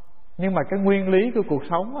 Nhưng mà cái nguyên lý của cuộc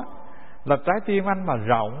sống á, là trái tim anh mà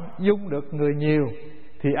rộng, dung được người nhiều,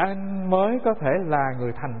 thì anh mới có thể là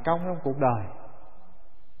người thành công trong cuộc đời.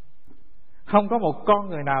 Không có một con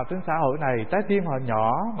người nào trên xã hội này trái tim họ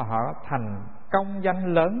nhỏ mà họ thành công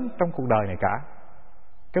danh lớn trong cuộc đời này cả.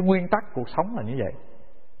 Cái nguyên tắc cuộc sống là như vậy.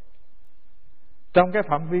 Trong cái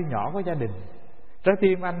phạm vi nhỏ của gia đình, trái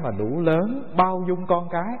tim anh mà đủ lớn bao dung con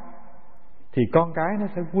cái, thì con cái nó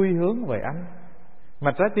sẽ quy hướng về anh.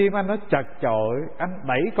 Mà trái tim anh nó chật chội, anh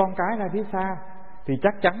đẩy con cái ra phía xa, thì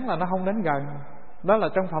chắc chắn là nó không đến gần. Đó là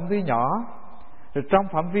trong phạm vi nhỏ. Rồi trong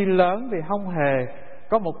phạm vi lớn thì không hề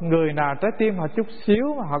có một người nào trái tim họ chút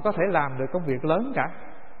xíu mà họ có thể làm được công việc lớn cả.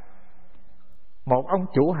 Một ông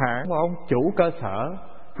chủ hãng, một ông chủ cơ sở,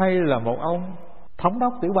 hay là một ông thống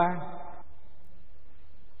đốc tiểu bang,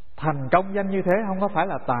 thành công danh như thế không có phải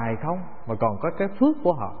là tài không, mà còn có cái phước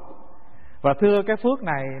của họ. Và thưa, cái phước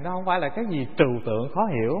này nó không phải là cái gì trừu tượng khó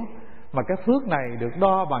hiểu, mà cái phước này được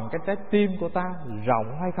đo bằng cái trái tim của ta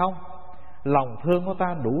rộng hay không. Lòng thương của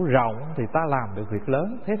ta đủ rộng thì ta làm được việc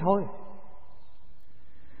lớn, thế thôi.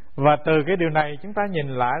 Và từ cái điều này chúng ta nhìn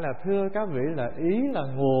lại là, thưa các vị, là ý là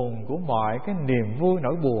nguồn của mọi cái niềm vui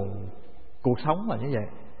nỗi buồn. Cuộc sống là như vậy.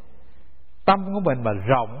 Tâm của mình mà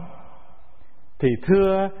rộng thì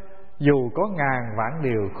thưa, dù có ngàn vạn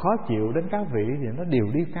điều khó chịu đến các vị thì nó đều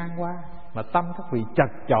đi ngang qua. Mà tâm các vị chật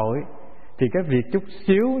chội thì cái việc chút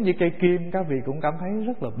xíu như cây kim các vị cũng cảm thấy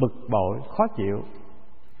rất là bực bội, khó chịu.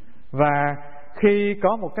 Và khi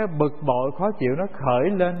có một cái bực bội khó chịu nó khởi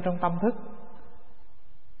lên trong tâm thức,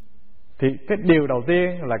 thì cái điều đầu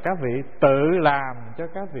tiên là các vị tự làm cho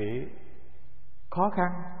các vị khó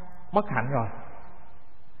khăn, bất hạnh rồi.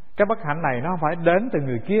 Cái bất hạnh này nó không phải đến từ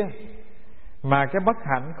người kia, mà cái bất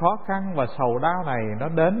hạnh, khó khăn và sầu đau này nó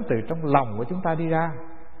đến từ trong lòng của chúng ta đi ra.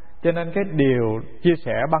 Cho nên cái điều chia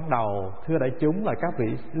sẻ ban đầu, thưa đại chúng, là các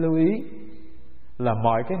vị lưu ý là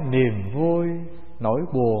mọi cái niềm vui, nỗi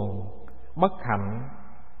buồn, bất hạnh,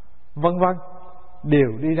 vân vân,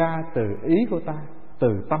 đều đi ra từ ý của ta,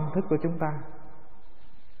 từ tâm thức của chúng ta.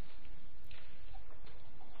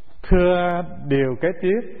 Thưa, điều kế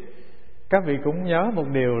tiếp, các vị cũng nhớ một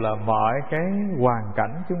điều là mọi cái hoàn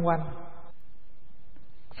cảnh xung quanh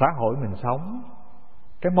xã hội mình sống,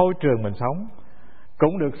 cái môi trường mình sống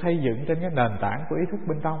cũng được xây dựng trên cái nền tảng của ý thức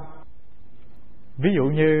bên trong. Ví dụ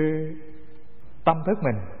như tâm thức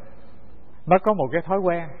mình nó có một cái thói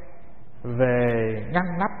quen về ngăn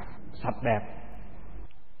nắp sạch đẹp,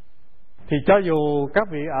 thì cho dù các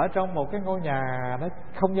vị ở trong một cái ngôi nhà nó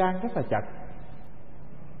không gian rất là chật,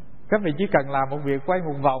 các vị chỉ cần làm một việc quay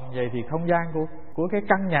một vòng vậy thì không gian của cái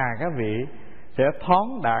căn nhà các vị sẽ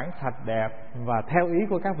thoáng đãng sạch đẹp và theo ý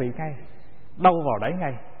của các vị ngay, đâu vào đấy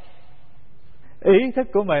ngay. Ý thức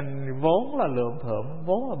của mình vốn là lượng thượm,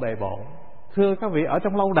 vốn là bề bộn. Thưa các vị, ở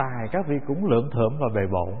trong lâu đài các vị cũng lượng thượm và bề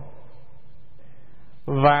bộn.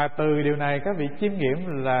 Và từ điều này các vị chiêm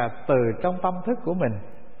nghiệm là từ trong tâm thức của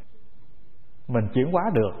mình chuyển hóa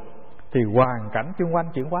được thì hoàn cảnh xung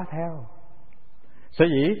quanh chuyển hóa theo. Sở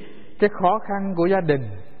dĩ cái khó khăn của gia đình,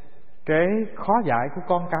 cái khó dạy của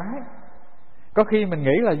con cái, có khi mình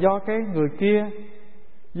nghĩ là do cái người kia,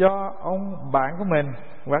 do ông bạn của mình,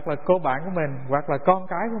 hoặc là cô bạn của mình, hoặc là con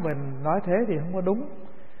cái của mình nói thế thì không có đúng,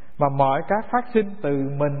 mà mọi cái phát sinh từ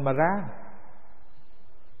mình mà ra.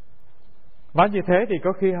 Nói như thế thì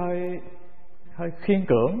có khi hơi khiên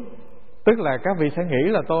cưỡng, tức là các vị sẽ nghĩ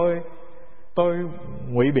là tôi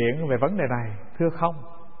ngụy biện về vấn đề này. Thưa không,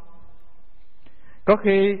 có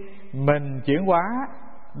khi mình chuyển hóa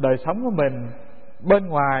đời sống của mình, bên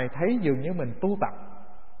ngoài thấy dường như mình tu tập,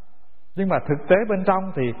 nhưng mà thực tế bên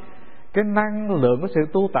trong thì cái năng lượng của sự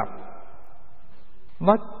tu tập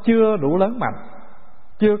nó chưa đủ lớn mạnh,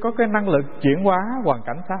 chưa có cái năng lực chuyển hóa hoàn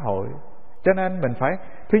cảnh xã hội. Cho nên mình phải,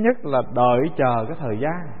 thứ nhất là đợi chờ cái thời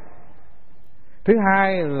gian, thứ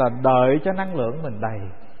hai là đợi cho năng lượng mình đầy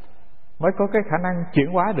mới có cái khả năng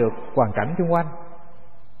chuyển hóa được hoàn cảnh xung quanh.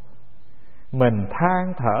 Mình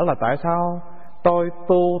than thở là tại sao tôi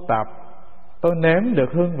tu tập, tôi nếm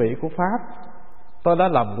được hương vị của Pháp, tôi đã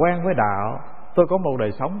làm quen với đạo, tôi có một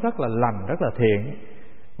đời sống rất là lành, rất là thiện,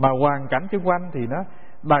 mà hoàn cảnh xung quanh thì nó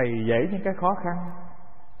đầy dẫy những cái khó khăn.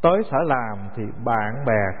 Tới sở làm thì bạn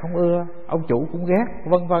bè không ưa, ông chủ cũng ghét,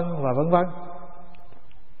 vân vân và vân vân.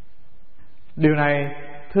 Điều này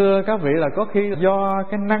thưa các vị là có khi do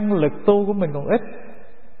cái năng lực tu của mình còn ít,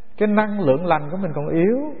 cái năng lượng lành của mình còn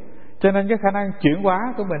yếu, cho nên cái khả năng chuyển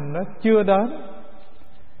hóa của mình nó chưa đến.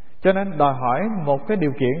 Cho nên đòi hỏi một cái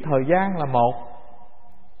điều kiện thời gian là một,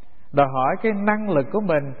 đòi hỏi cái năng lực của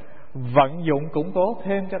mình vận dụng củng cố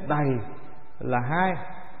thêm cho đầy là hai.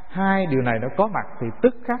 Hai điều này nó có mặt thì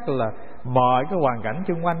tức khắc là mọi cái hoàn cảnh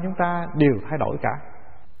xung quanh chúng ta đều thay đổi cả.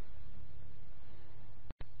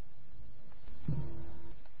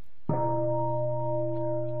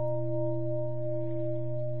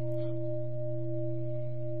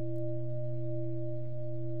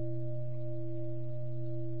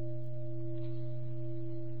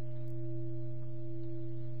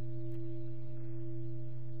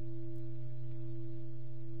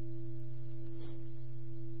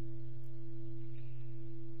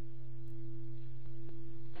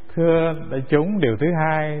 Thưa đại chúng, điều thứ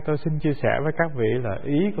hai tôi xin chia sẻ với các vị là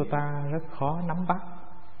ý của ta rất khó nắm bắt.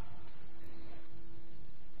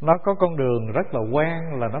 Nó có con đường rất là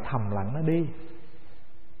quen là nó thầm lặng nó đi.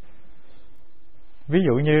 Ví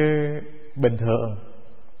dụ như bình thường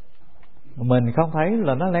mình không thấy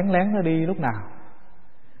là nó lén lén nó đi lúc nào,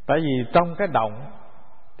 tại vì trong cái động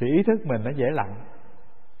thì ý thức mình nó dễ lặng.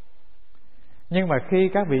 Nhưng mà khi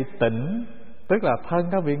các vị tỉnh, tức là thân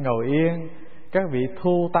các vị ngồi yên, các vị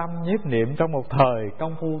thu tâm nhiếp niệm trong một thời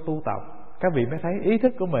công phu tu tập, các vị mới thấy ý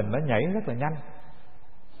thức của mình nó nhảy rất là nhanh.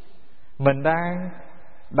 Mình đang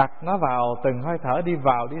đặt nó vào từng hơi thở đi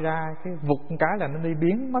vào đi ra, cái vụt cái là nó đi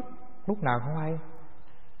biến mất lúc nào không hay,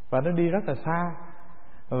 và nó đi rất là xa.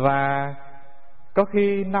 Và có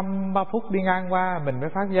khi 5-3 phút đi ngang qua mình mới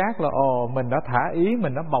phát giác là mình đã thả ý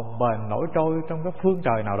mình, nó bồng bềnh nổi trôi trong cái phương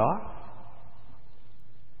trời nào đó.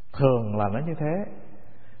 Thường là nó như thế.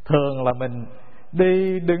 Thường là mình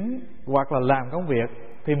đi đứng hoặc là làm công việc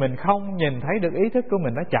thì mình không nhìn thấy được ý thức của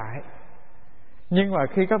mình nó chạy. Nhưng mà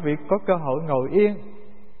khi các vị có cơ hội ngồi yên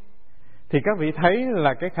thì các vị thấy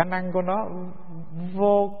là cái khả năng của nó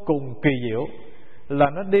vô cùng kỳ diệu, là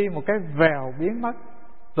nó đi một cái vèo biến mất.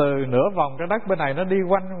 Từ nửa vòng trái đất bên này nó đi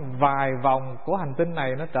quanh vài vòng của hành tinh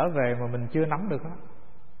này, nó trở về mà mình chưa nắm được nó.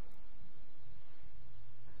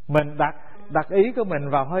 Mình đặt ý của mình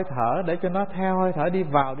vào hơi thở để cho nó theo hơi thở đi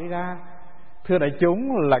vào đi ra. Thưa đại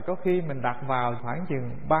chúng, là có khi mình đặt vào khoảng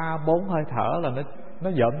chừng 3-4 hơi thở là nó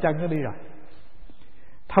dợm chân nó đi rồi.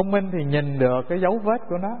 Thông minh thì nhìn được cái dấu vết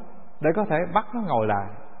của nó để có thể bắt nó ngồi lại.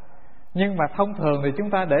 Nhưng mà thông thường thì chúng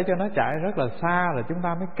ta để cho nó chạy rất là xa là chúng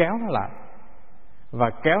ta mới kéo nó lại. Và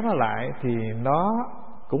kéo nó lại thì nó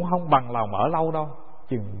cũng không bằng lòng ở lâu đâu.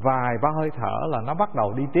 chừng vài ba hơi thở là nó bắt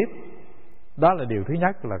đầu đi tiếp. Đó là điều thứ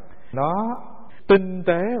nhất, là nó tinh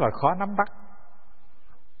tế và khó nắm bắt.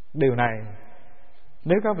 Điều này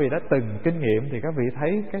nếu các vị đã từng kinh nghiệm thì các vị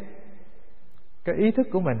thấy cái ý thức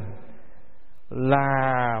của mình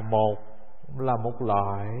là một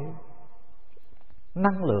loại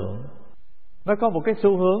năng lượng, nó có một cái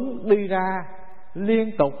xu hướng đi ra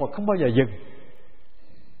liên tục và không bao giờ dừng.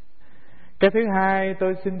 Cái thứ hai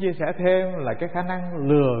tôi xin chia sẻ thêm là cái khả năng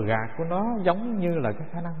lừa gạt của nó giống như là cái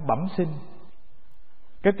khả năng bẩm sinh.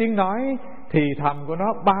 Cái tiếng nói thì thầm của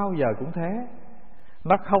nó bao giờ cũng thế.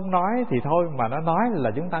 Nó không nói thì thôi, mà nó nói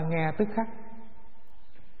là chúng ta nghe tức khắc.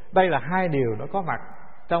 Đây là hai điều nó có mặt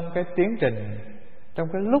trong cái tiến trình, trong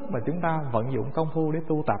cái lúc mà chúng ta vận dụng công phu để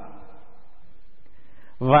tu tập.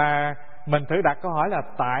 Và mình thử đặt câu hỏi là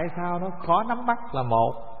tại sao nó khó nắm bắt là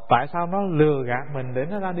một, tại sao nó lừa gạt mình để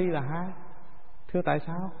nó ra đi là hai? Thưa tại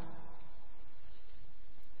sao?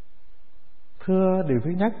 Thưa điều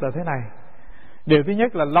thứ nhất là thế này. Điều thứ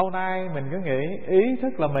nhất là lâu nay mình cứ nghĩ ý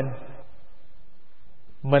thức là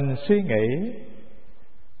mình suy nghĩ,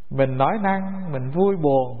 mình nói năng, mình vui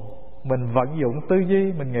buồn, mình vận dụng tư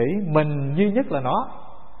duy, mình nghĩ mình duy nhất là nó,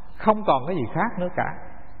 không còn cái gì khác nữa cả.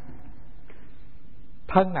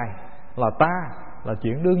 Thân này là ta, là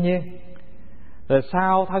chuyện đương nhiên. Rồi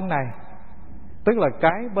sau thân này, tức là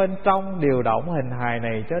cái bên trong điều động hình hài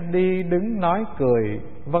này cho đi đứng nói cười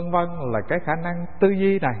vân vân, là cái khả năng tư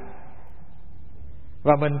duy này.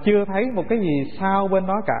 Và mình chưa thấy một cái gì sau bên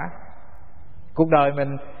nó cả. Cuộc đời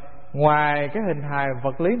mình ngoài cái hình hài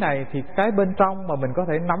vật lý này thì cái bên trong mà mình có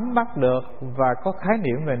thể nắm bắt được và có khái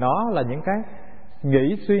niệm về nó là những cái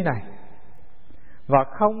nghĩ suy này. Và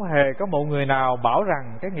không hề có một người nào bảo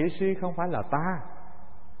rằng cái nghĩ suy không phải là ta,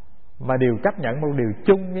 mà đều chấp nhận một điều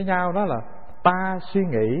chung với nhau, đó là ta suy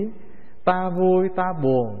nghĩ, ta vui, ta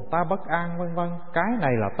buồn, ta bất an vân vân. Cái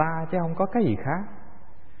này là ta chứ không có cái gì khác.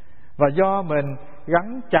 Và do mình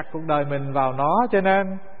gắn chặt cuộc đời mình vào nó, cho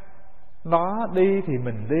nên nó đi thì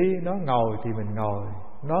mình đi, nó ngồi thì mình ngồi,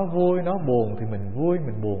 nó vui, nó buồn thì mình vui,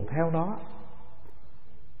 mình buồn theo nó.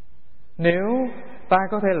 Nếu ta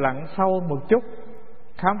có thể lặn sâu một chút,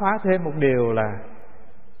 khám phá thêm một điều là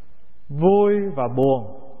vui và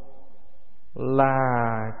buồn là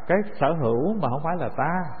cái sở hữu mà không phải là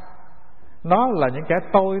ta. Nó là những kẻ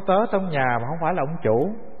tôi tớ trong nhà mà không phải là ông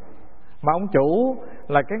chủ. Mà ông chủ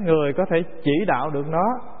là cái người có thể chỉ đạo được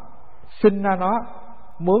nó, sinh ra nó,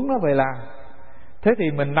 mướn nó về làm. Thế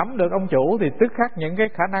thì mình nắm được ông chủ thì tức khắc những cái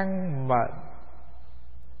khả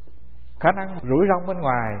năng rủi ro bên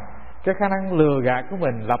ngoài, cái khả năng lừa gạt của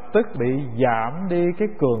mình lập tức bị giảm đi cái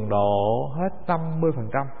cường độ hết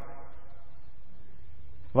 50%.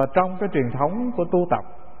 Và trong cái truyền thống của tu tập,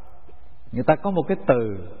 người ta có một cái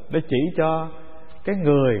từ để chỉ cho cái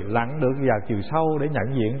người lặn được vào chiều sâu để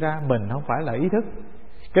nhận diện ra mình không phải là ý thức.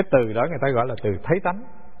 Cái từ đó người ta gọi là từ thấy tánh,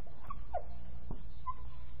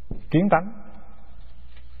 kiến tánh.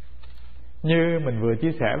 Như mình vừa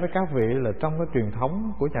chia sẻ với các vị là trong cái truyền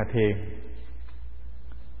thống của nhà thiền,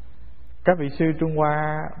 các vị sư Trung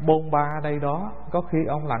Hoa bôn ba đây đó, có khi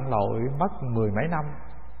ông lặn lội mất 10 mấy năm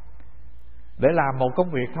để làm một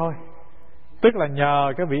công việc thôi. Tức là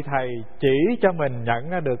nhờ cái vị thầy chỉ cho mình nhận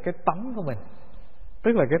ra được cái tánh của mình,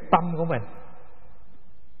 tức là cái tâm của mình,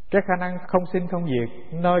 cái khả năng không sinh không diệt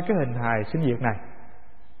nơi cái hình hài sinh diệt này.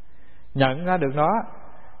 Nhận ra được nó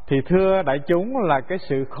thì thưa đại chúng là cái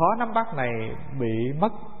sự khó nắm bắt này bị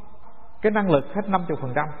mất cái năng lực hết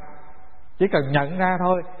 50%. Chỉ cần nhận ra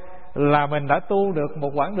thôi là mình đã tu được một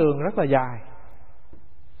quãng đường rất là dài,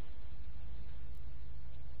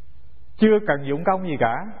 chưa cần dụng công gì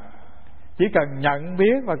cả. Chỉ cần nhận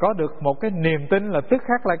biết và có được một cái niềm tin là tức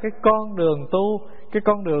khắc là cái con đường tu, cái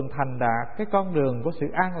con đường thành đạt, cái con đường của sự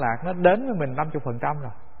an lạc nó đến với mình 50%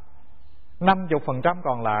 rồi. 50%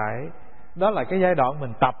 còn lại đó là cái giai đoạn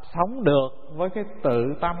mình tập sống được với cái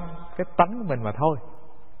tự tâm, cái tánh của mình mà thôi.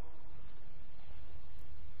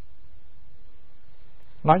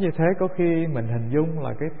 Nói như thế có khi mình hình dung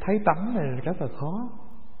là cái thấy tánh này rất là khó.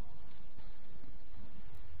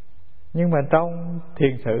 Nhưng mà trong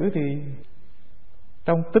thiền sử thì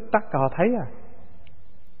trong tích tắc họ thấy à.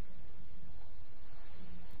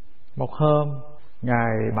 Một hôm Ngài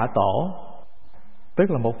Mã Tổ,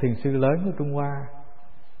 tức là một thiền sư lớn của Trung Hoa,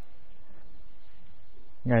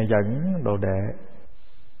 Ngài dẫn đồ đệ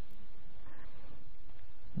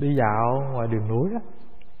đi dạo ngoài đường núi đó.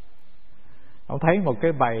 Ông thấy một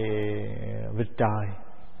cái bầy vịt trời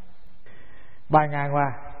bay ngang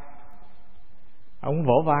qua. Ông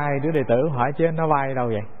vỗ vai đứa đệ tử hỏi chứ nó bay đâu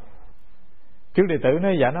vậy? Chú đệ tử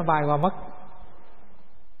nói dạ nó bay qua mất.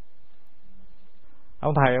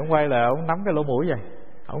 Ông thầy ông quay lại ông nắm cái lỗ mũi vậy.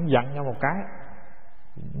 Ông giận nhau một cái,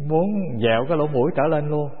 muốn dẹo cái lỗ mũi trở lên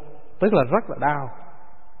luôn, tức là rất là đau.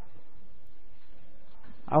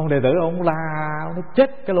 Ông đệ tử ông la, ông nói chết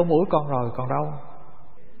cái lỗ mũi con rồi còn đâu.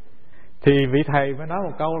 Thì vị thầy mới nói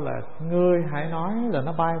một câu là ngươi hãy nói là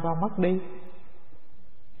nó bay qua mất đi.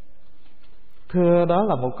 Thưa, đó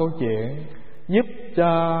là một câu chuyện giúp cho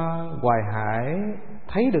Hoài Hải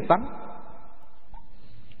thấy được tánh.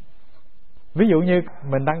 Ví dụ như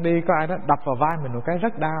mình đang đi, có ai đó đập vào vai mình một cái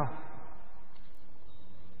rất đau,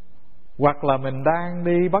 hoặc là mình đang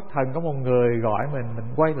đi bất thần có một người gọi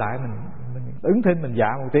mình quay lại, mình ứng thinh, mình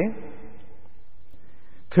dạ một tiếng.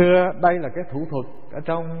 Thưa, đây là cái thủ thuật ở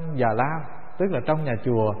trong Già Lam, tức là trong nhà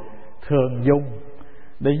chùa thường dùng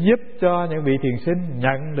để giúp cho những vị thiền sinh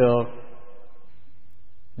nhận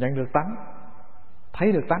được tánh,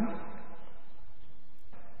 thấy được tánh.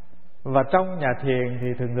 Và trong nhà thiền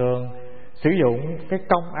thì thường sử dụng cái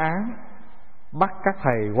công án bắt các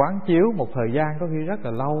thầy quán chiếu một thời gian có khi rất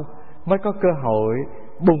là lâu mới có cơ hội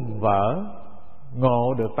bùng vỡ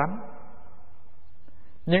ngộ được tánh.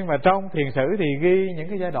 Nhưng mà trong thiền sử thì ghi những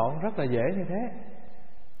cái giai đoạn rất là dễ như thế.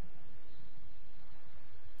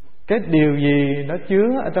 Cái điều gì nó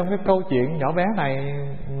chứa ở trong cái câu chuyện nhỏ bé này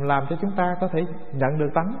làm cho chúng ta có thể nhận được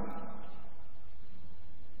tánh?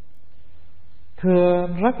 Thưa,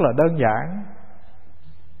 rất là đơn giản.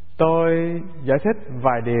 Tôi giải thích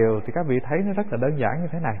vài điều thì các vị thấy nó rất là đơn giản như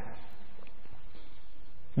thế này.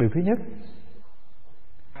 Điều thứ nhất,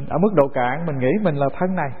 ở mức độ cạn mình nghĩ mình là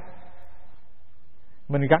thân này,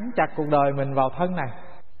 mình gắn chặt cuộc đời mình vào thân này.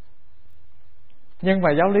 Nhưng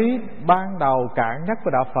mà giáo lý ban đầu cạn nhất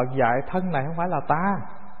của đạo Phật dạy thân này không phải là ta,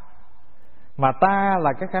 mà ta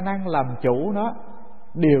là cái khả năng làm chủ nó,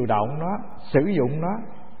 điều động nó, sử dụng nó.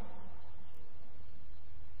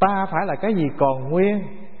 Ta phải là cái gì còn nguyên,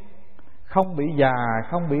 không bị già,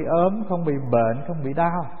 không bị ốm, không bị bệnh, không bị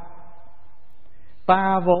đau.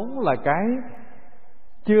 Ta vốn là cái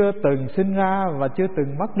chưa từng sinh ra và chưa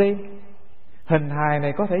từng mất đi. Hình hài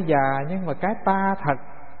này có thể già, nhưng mà cái ta thật,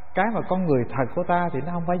 cái mà con người thật của ta thì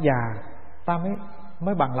nó không phải già, ta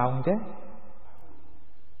mới bằng lòng chứ.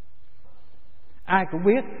 Ai cũng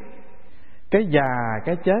biết cái già,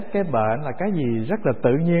 cái chết, cái bệnh là cái gì rất là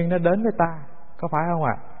tự nhiên nó đến với ta, có phải không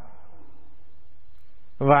ạ?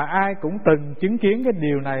 Và ai cũng từng chứng kiến cái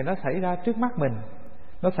điều này nó xảy ra trước mắt mình,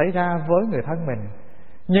 nó xảy ra với người thân mình.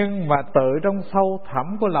 Nhưng mà tự trong sâu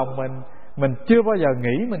thẳm của lòng mình chưa bao giờ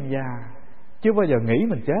nghĩ mình già, chưa bao giờ nghĩ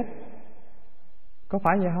mình chết. Có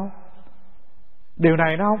phải vậy không? Điều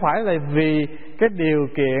này nó không phải là vì cái điều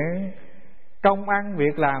kiện công ăn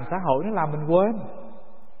việc làm xã hội nó làm mình quên.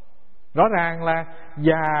 Rõ ràng là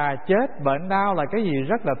già, chết, bệnh đau là cái gì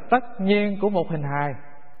rất là tất nhiên của một hình hài.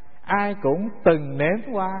 Ai cũng từng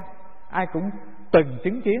nếm qua, ai cũng từng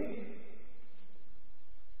chứng kiến.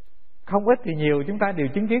 Không ít thì nhiều chúng ta đều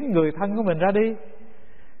chứng kiến người thân của mình ra đi.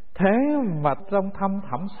 Thế mà trong thâm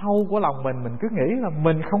thẳm sâu của lòng mình cứ nghĩ là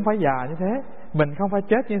mình không phải già như thế, mình không phải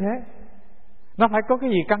chết như thế. Nó phải có cái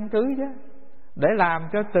gì căn cứ chứ, để làm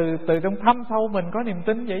cho từ trong thâm sâu mình có niềm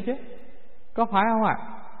tin vậy chứ. Có phải không ạ?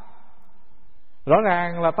 Rõ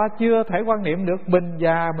ràng là ta chưa thể quan niệm được mình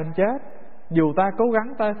già, mình chết. Dù ta cố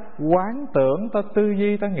gắng, ta quán tưởng, ta tư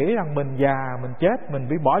duy, ta nghĩ rằng mình già, mình chết, mình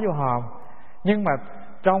bị bỏ vô hòm. Nhưng mà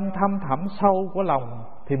trong thâm thẳm sâu của lòng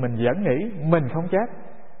thì mình vẫn nghĩ mình không chết,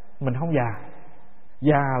 mình không già.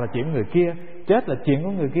 Già là chuyện người kia, chết là chuyện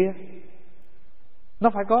của người kia. Nó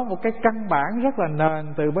phải có một cái căn bản rất là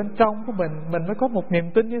nền từ bên trong của mình mới có một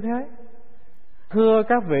niềm tin như thế. Thưa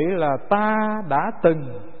các vị, là ta đã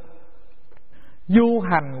từng du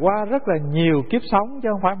hành qua rất là nhiều kiếp sống, chứ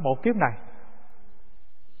không phải một kiếp này.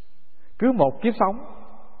 Cứ một kiếp sống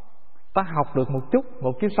ta học được một chút,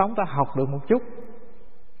 một kiếp sống ta học được một chút.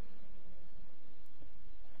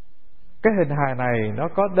 Cái hình hài này nó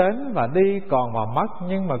có đến và đi, còn mà mất.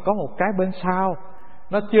 Nhưng mà có một cái bên sau,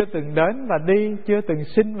 nó chưa từng đến và đi, chưa từng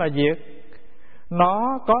sinh và diệt.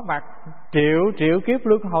 Nó có mặt triệu kiếp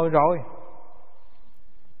luân hồi rồi.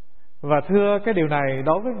 Và thưa, cái điều này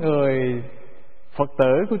đối với người Phật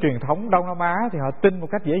tử của truyền thống Đông Nam Á thì họ tin một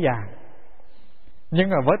cách dễ dàng. Nhưng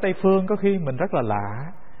mà với Tây Phương có khi mình rất là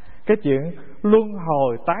lạ. Cái chuyện luân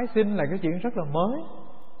hồi tái sinh là cái chuyện rất là mới.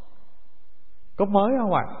 Có mới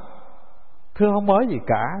không ạ? Thưa, không mới gì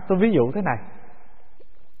cả. Tôi ví dụ thế này.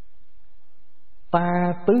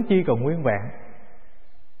 Ta tứ chi còn nguyên vẹn,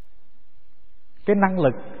 cái năng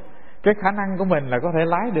lực, cái khả năng của mình là có thể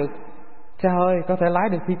lái được xe hơi, có thể lái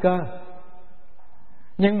được phi cơ.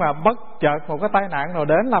 Nhưng mà bất chợt một cái tai nạn nào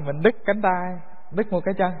đến là mình đứt cánh tay, đứt một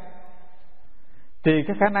cái chân, thì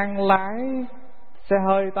cái khả năng lái xe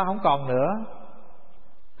hơi ta không còn nữa.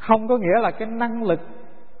 Không có nghĩa là cái năng lực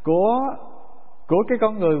của cái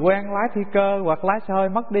con người quen lái phi cơ hoặc lái xe hơi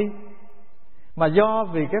mất đi. Mà do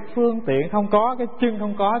vì cái phương tiện không có, cái chân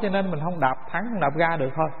không có, cho nên mình không đạp thắng, không đạp ga được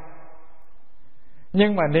thôi.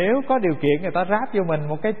 Nhưng mà nếu có điều kiện người ta ráp vô mình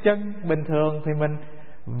một cái chân bình thường thì mình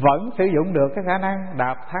vẫn sử dụng được cái khả năng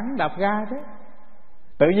đạp thắng, đạp ga chứ.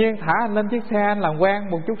 Tự nhiên thả anh lên chiếc xe, anh làm quen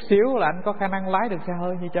một chút xíu là anh có khả năng lái được xe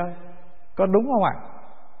hơi như chơi. Có đúng không ạ?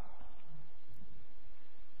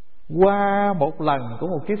 Qua một lần của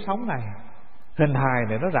một kiếp sống này, hình hài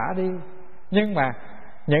này nó rã đi, nhưng mà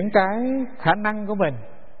những cái khả năng của mình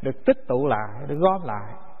được tích tụ lại, được gom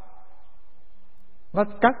lại, nó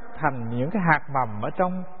cất thành những cái hạt mầm ở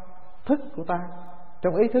trong thức của ta,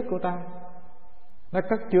 trong ý thức của ta, nó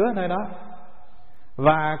cất chứa nơi đó.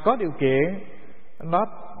 Và có điều kiện nó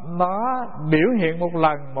biểu hiện một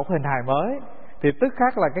lần một hình hài mới, thì tức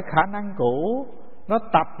khắc là cái khả năng cũ nó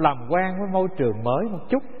tập làm quen với môi trường mới một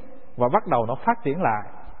chút và bắt đầu nó phát triển lại.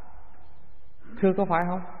 Thưa có phải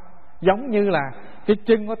không? Giống như là cái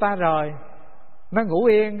chân của ta rồi, nó ngủ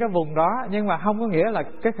yên cái vùng đó, nhưng mà không có nghĩa là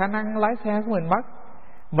cái khả năng lái xe của mình mất.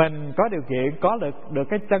 Mình có điều kiện có được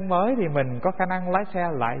cái chân mới thì mình có khả năng lái xe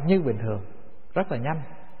lại như bình thường, rất là nhanh.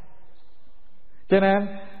 Cho nên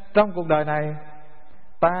trong cuộc đời này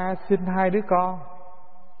ta sinh hai đứa con,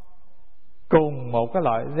 cùng một cái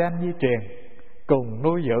loại gen di truyền, cùng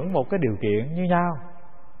nuôi dưỡng một cái điều kiện như nhau,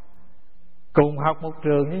 cùng học một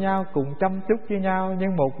trường như nhau, cùng chăm chút như nhau.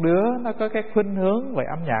 Nhưng một đứa nó có cái khuynh hướng về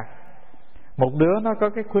âm nhạc, một đứa nó có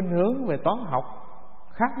cái khuynh hướng về toán học,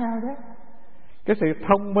 khác nhau chứ. Cái sự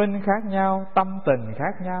thông minh khác nhau, tâm tình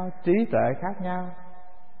khác nhau, trí tuệ khác nhau,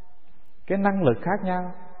 cái năng lực khác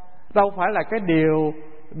nhau. Đâu phải là cái điều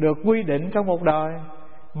được quy định trong một đời,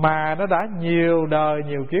 mà nó đã nhiều đời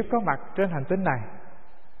nhiều kiếp có mặt trên hành tinh này.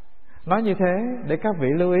 Nói như thế để các vị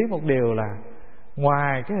lưu ý một điều là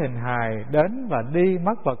ngoài cái hình hài đến và đi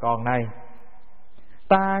mất và còn này,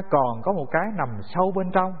 ta còn có một cái nằm sâu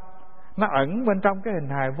bên trong, nó ẩn bên trong cái hình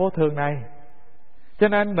hài vô thường này. Cho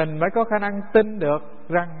nên mình mới có khả năng tin được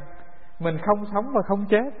rằng mình không sống và không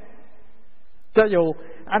chết. Cho dù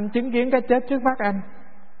anh chứng kiến cái chết trước mắt anh,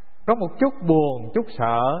 có một chút buồn, chút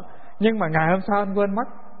sợ, nhưng mà ngày hôm sau anh quên mất,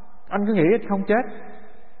 anh cứ nghĩ anh không chết.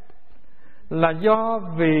 Là do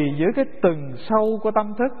vì giữa cái tầng sâu của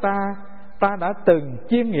tâm thức ta đã từng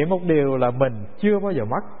chiêm nghiệm một điều là mình chưa bao giờ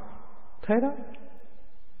mất. Thế đó.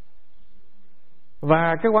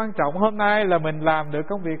 Và cái quan trọng hôm nay là mình làm được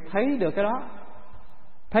công việc thấy được cái đó,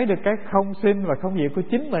 thấy được cái không sinh và không diệt của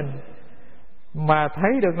chính mình. Mà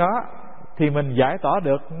thấy được nó thì mình giải tỏa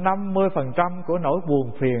được 50% của nỗi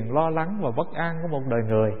buồn phiền, lo lắng và bất an của một đời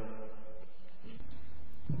người.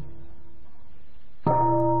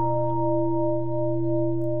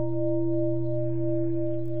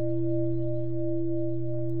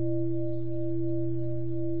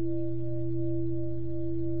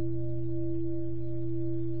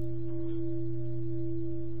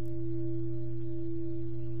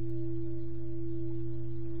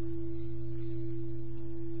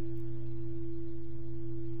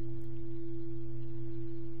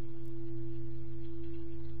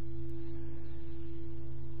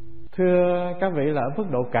 Thưa các vị, là ở mức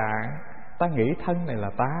độ cạn, ta nghĩ thân này là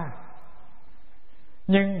ta.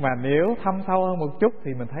 Nhưng mà nếu thâm sâu hơn một chút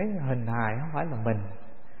thì mình thấy hình hài không phải là mình.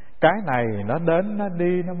 Cái này nó đến, nó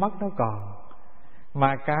đi, nó mất, nó còn.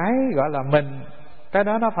 Mà cái gọi là mình, cái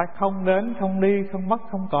đó nó phải không đến, không đi, không mất,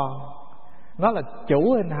 không còn. Nó là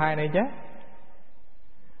chủ hình hài này chứ.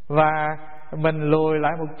 Và mình lùi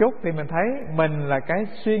lại một chút thì mình thấy mình là cái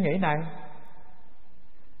suy nghĩ này,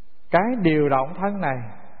 cái điều động thân này,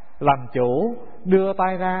 làm chủ, đưa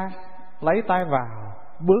tay ra, lấy tay vào,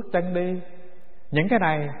 bước chân đi. Những cái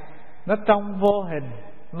này nó trong vô hình,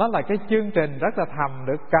 nó là cái chương trình rất là thầm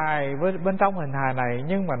được cài bên trong hình hài này,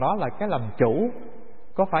 nhưng mà nó là cái làm chủ.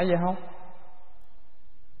 Có phải vậy không?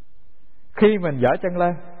 Khi mình giở chân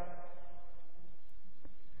lên,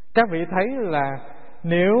 các vị thấy là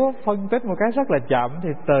nếu phân tích một cái rất là chậm thì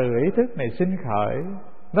từ ý thức này sinh khởi,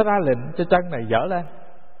 nó ra lệnh cho chân này dở lên.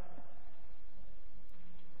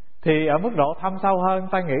 Thì ở mức độ thâm sâu hơn,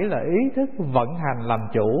 ta nghĩ là ý thức vận hành làm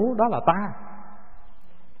chủ, đó là ta.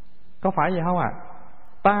 Có phải vậy không ạ?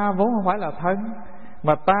 Ta vốn không phải là thân,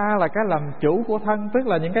 mà ta là cái làm chủ của thân, tức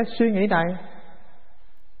là những cái suy nghĩ này.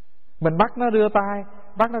 Mình bắt nó đưa tay,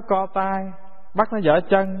 bắt nó co tay, bắt nó giở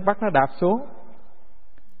chân, bắt nó đạp xuống,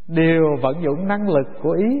 đều vận dụng năng lực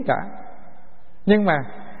của ý cả. Nhưng mà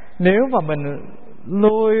nếu mà mình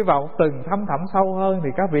lui vào từng thâm thẳm sâu hơn thì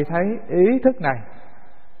các vị thấy ý thức này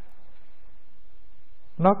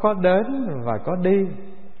nó có đến và có đi,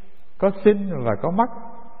 có sinh và có mất.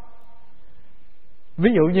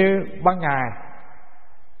 Ví dụ như ban ngày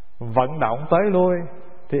vận động tới lui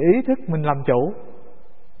thì ý thức mình làm chủ,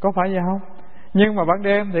 có phải vậy không? Nhưng mà ban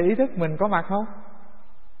đêm thì ý thức mình có mặt không?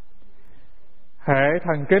 Hệ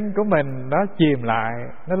thần kinh của mình nó chìm lại,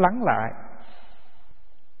 nó lắng lại,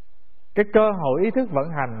 cái cơ hội ý thức vận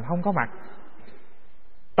hành không có mặt,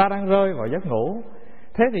 ta đang rơi vào giấc ngủ.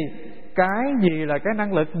 Thế thì cái gì là cái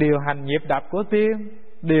năng lực điều hành nhịp đập của tim,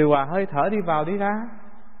 điều hòa hơi thở đi vào đi ra?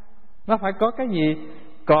 Nó phải có cái gì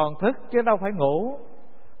còn thức chứ đâu phải ngủ.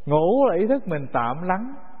 Ngủ là ý thức mình tạm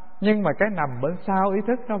lắng, nhưng mà cái nằm bên sau ý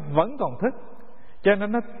thức nó vẫn còn thức, cho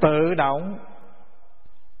nên nó tự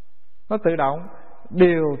động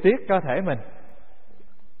điều tiết cơ thể mình.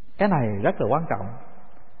 Cái này rất là quan trọng.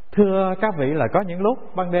 Thưa các vị, là có những lúc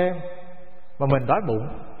ban đêm mà mình đói bụng,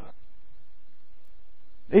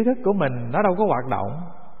 ý thức của mình nó đâu có hoạt động.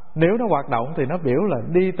 Nếu nó hoạt động thì nó biểu là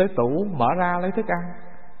đi tới tủ mở ra lấy thức ăn.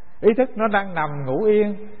 Ý thức nó đang nằm ngủ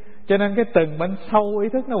yên, cho nên cái từng bên sâu ý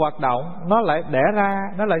thức nó hoạt động, nó lại đẻ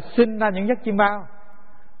ra, nó lại sinh ra những giấc chim bao.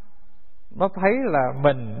 Nó thấy là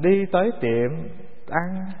mình đi tới tiệm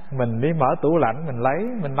ăn, mình đi mở tủ lạnh, mình lấy,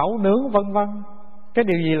 mình nấu nướng vân vân. Cái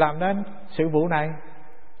điều gì làm nên sự vụ này?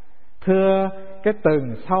 Thưa, cái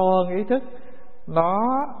từng sâu hơn ý thức, nó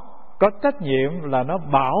có trách nhiệm là nó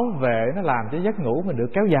bảo vệ, nó làm cho giấc ngủ mình được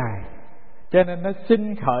kéo dài. Cho nên nó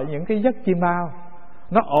sinh khởi những cái giấc chim bao,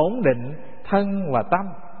 nó ổn định thân và tâm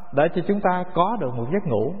để cho chúng ta có được một giấc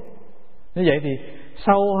ngủ. Như vậy thì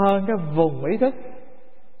sâu hơn cái vùng ý thức,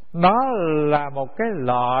 nó là một cái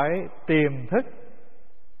loại tiềm thức,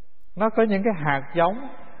 nó có những cái hạt giống,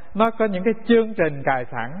 nó có những cái chương trình cài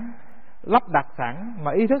sẵn, lắp đặt sẵn,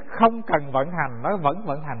 mà ý thức không cần vận hành nó vẫn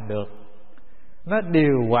vận hành được. Nó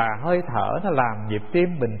điều hòa hơi thở, nó làm nhịp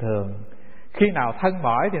tim bình thường. Khi nào thân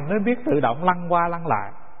mỏi thì nó biết tự động lăn qua lăn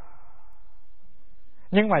lại.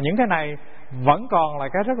 Nhưng mà những cái này vẫn còn là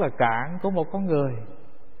cái rất là cạn của một con người.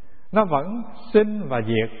 Nó vẫn sinh và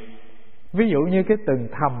diệt. Ví dụ như cái từng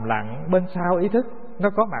thầm lặng bên sau ý thức, nó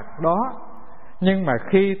có mặt đó. Nhưng mà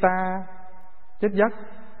khi ta chết giấc,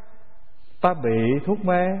 ta bị thuốc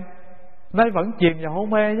mê, nó vẫn chìm vào hôn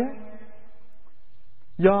mê chứ.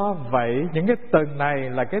 Do vậy những cái từng này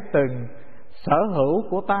là cái từng sở hữu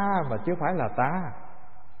của ta mà chứ phải là ta.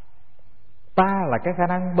 Ta là cái khả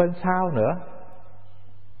năng bên sau nữa.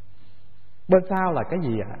 Bên sau là cái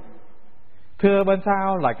gì ạ? Thưa, bên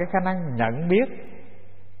sau là cái khả năng nhận biết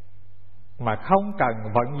mà không cần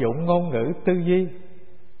vận dụng ngôn ngữ tư duy.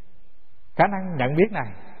 Khả năng nhận biết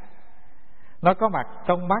này nó có mặt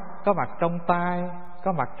trong mắt, có mặt trong tai,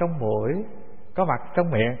 có mặt trong mũi, có mặt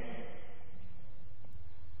trong miệng.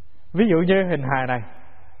 Ví dụ như hình hài này,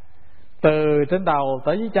 từ trên đầu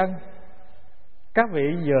tới dưới chân, các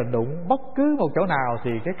vị vừa đụng bất cứ một chỗ nào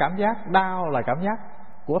thì cái cảm giác đau là cảm giác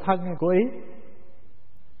của thân hay của ý.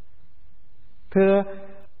 Thưa,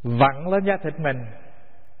 vặn lên da thịt mình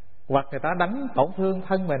hoặc người ta đánh tổn thương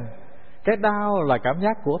thân mình, cái đau là cảm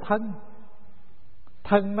giác của thân.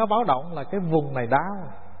 Thân nó báo động là cái vùng này đau,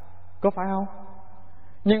 có phải không?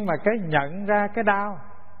 Nhưng mà cái nhận ra cái đau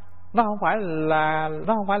nó không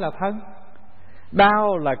phải là thân.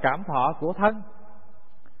 Đau là cảm thọ của thân.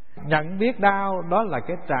 Nhận biết đau đó là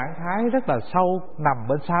cái trạng thái rất là sâu nằm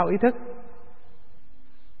bên sau ý thức.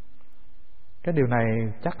 Cái điều này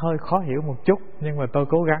chắc hơi khó hiểu một chút, nhưng mà tôi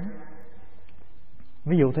cố gắng.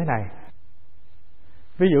 Ví dụ thế này,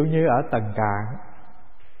 ví dụ như ở tầng cạn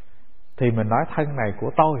thì mình nói thân này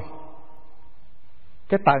của tôi.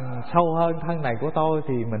 Cái tầng sâu hơn thân này của tôi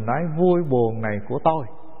thì mình nói vui buồn này của tôi.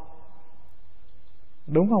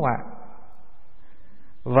 Đúng không ạ?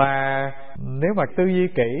 Và nếu mà tư duy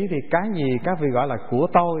kỹ thì cái gì các vị gọi là của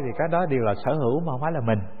tôi thì cái đó đều là sở hữu mà không phải là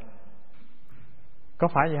mình. Có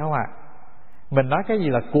phải vậy không ạ? Mình nói cái gì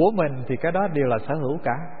là của mình thì cái đó đều là sở hữu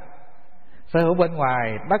cả. Sở hữu bên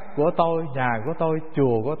ngoài, đất của tôi, nhà của tôi,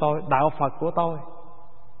 chùa của tôi, đạo Phật của tôi,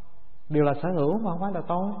 đều là sở hữu mà không phải là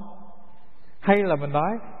tôi. Hay là mình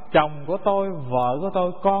nói chồng của tôi, vợ của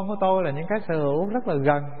tôi, con của tôi là những cái sở hữu rất là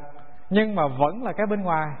gần, nhưng mà vẫn là cái bên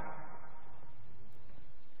ngoài.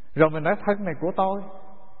 Rồi mình nói thân này của tôi,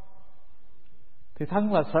 thì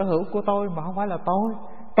thân là sở hữu của tôi mà không phải là tôi.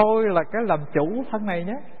 Tôi là cái làm chủ thân này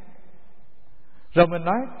nhé. Rồi mình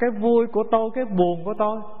nói cái vui của tôi, cái buồn của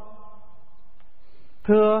tôi.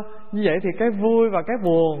 Thưa, như vậy thì cái vui và cái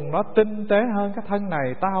buồn nó tinh tế hơn cái thân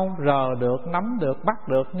này. Ta không rờ được, nắm được, bắt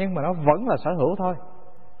được, nhưng mà nó vẫn là sở hữu thôi.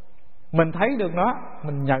 Mình thấy được nó,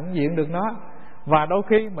 mình nhận diện được nó. Và đôi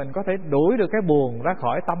khi mình có thể đuổi được cái buồn ra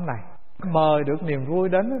khỏi tâm này, mời được niềm vui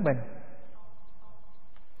đến với mình.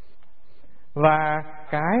 Và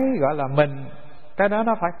cái gọi là mình, cái đó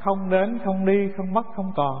nó phải không đến, không đi, không mất,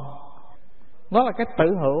 không còn. Đó là cái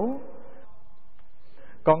tự hữu.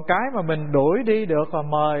 Còn cái mà mình đuổi đi được và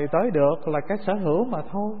mời tới được là cái sở hữu mà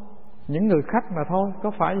thôi, những người khách mà thôi,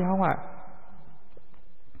 có phải vậy không ạ?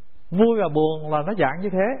 Vui và buồn là nó dạng như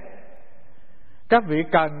thế. Các vị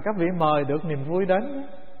cần, các vị mời được niềm vui đến.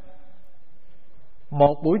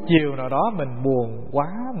 Một buổi chiều nào đó mình buồn quá,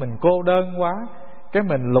 mình cô đơn quá, cái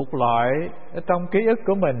mình lục lọi ở trong ký ức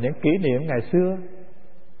của mình những kỷ niệm ngày xưa,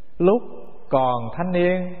 lúc còn thanh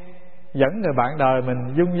niên, dẫn người bạn đời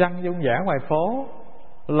mình dung dăng dung dã ngoài phố,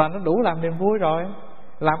 là nó đủ làm niềm vui rồi,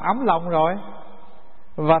 làm ấm lòng rồi.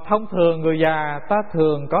 Và thông thường người già ta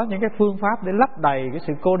thường có những cái phương pháp để lấp đầy cái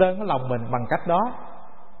sự cô đơn của lòng mình bằng cách đó.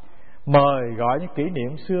 Mời gọi những kỷ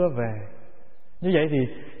niệm xưa về. Như vậy thì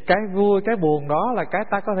cái vui, cái buồn đó là cái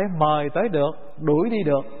ta có thể mời tới được, đuổi đi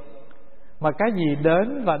được. Mà cái gì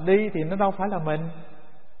đến và đi thì nó đâu phải là mình,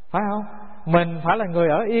 phải không? Mình phải là người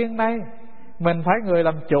ở yên đây, mình phải người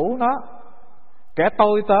làm chủ nó. Kẻ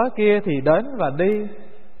tôi tớ kia thì đến và đi,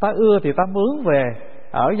 ta ưa thì ta mướn về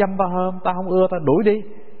ở dăm ba hôm, ta không ưa ta đuổi đi.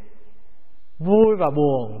 Vui và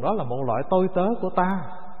buồn đó là một loại tôi tớ của ta.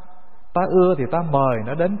 Ta ưa thì ta mời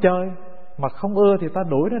nó đến chơi, mà không ưa thì ta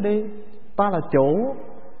đuổi nó đi. Ta là chủ.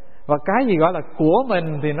 Và cái gì gọi là của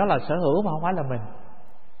mình thì nó là sở hữu mà không phải là mình.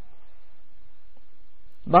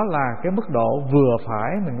 Đó là cái mức độ vừa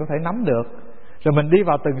phải mình có thể nắm được. Rồi mình đi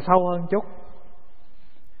vào từng sâu hơn chút.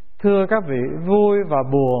 Thưa các vị, vui và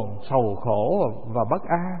buồn, sầu khổ và bất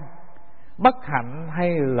an, bất hạnh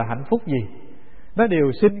hay là hạnh phúc gì, nó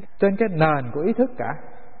đều sinh trên cái nền của ý thức cả.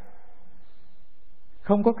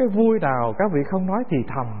 Không có cái vui nào các vị không nói thì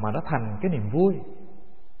thầm mà nó thành cái niềm vui.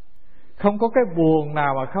 Không có cái buồn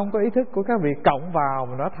nào mà không có ý thức của các vị cộng vào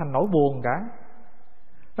mà nó thành nỗi buồn cả.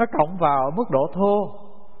 Nó cộng vào ở mức độ thô,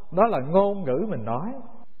 đó là ngôn ngữ mình nói.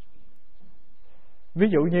 Ví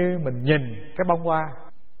dụ như mình nhìn cái bông hoa,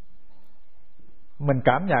 mình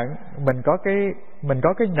cảm nhận, mình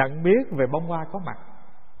có cái nhận biết về bông hoa có mặt,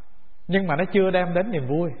 nhưng mà nó chưa đem đến niềm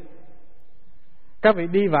vui. Các vị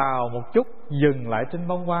đi vào một chút, dừng lại trên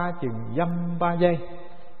bông hoa chừng dăm ba giây.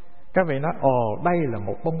 Các vị nói: ồ, đây là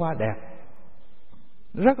một bông hoa đẹp,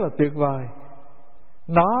 rất là tuyệt vời.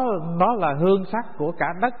 Nó là hương sắc của cả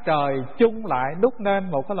đất trời chung lại đúc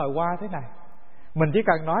nên một cái loài hoa thế này. Mình chỉ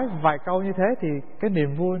cần nói vài câu như thế thì cái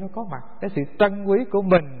niềm vui nó có mặt, cái sự trân quý của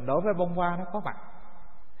mình đối với bông hoa nó có mặt.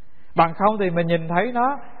 Bằng không thì mình nhìn thấy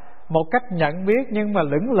nó một cách nhận biết nhưng mà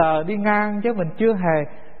lững lờ đi ngang, chứ mình chưa hề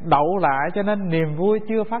đậu lại, cho nên niềm vui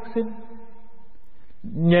chưa phát sinh.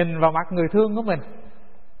 Nhìn vào mặt người thương của mình,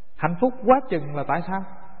 hạnh phúc quá chừng là tại sao?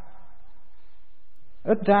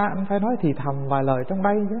 Ít ra anh phải nói thì thầm vài lời trong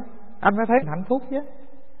đây chứ, anh mới thấy hạnh phúc chứ.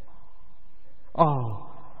 Ồ,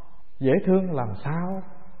 dễ thương làm sao,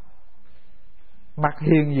 mặt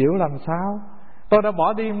hiền dịu làm sao. Tôi đã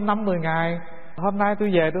bỏ đi 5-10 ngày, hôm nay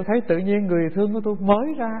tôi về tôi thấy tự nhiên người thương của tôi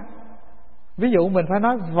mới ra. Ví dụ mình phải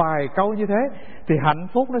nói vài câu như thế thì hạnh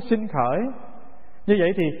phúc nó sinh khởi. Như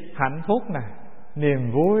vậy thì hạnh phúc nè,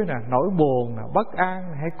 niềm vui nè, nỗi buồn nè, bất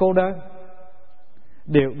an nè, hay cô đơn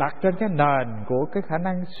đều đặt trên cái nền của cái khả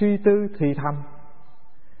năng suy tư thì thầm.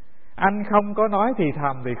 Anh không có nói thì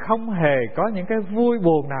thầm thì không hề có những cái vui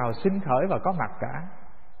buồn nào sinh khởi và có mặt cả.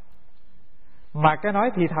 Mà cái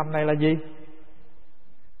nói thì thầm này là gì?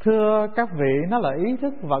 Thưa các vị, nó là ý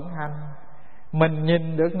thức vận hành. Mình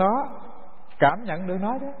nhìn được nó, cảm nhận được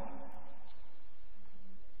nó đó.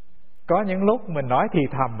 Có những lúc mình nói thì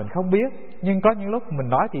thầm mình không biết, nhưng có những lúc mình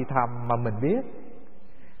nói thì thầm mà mình biết.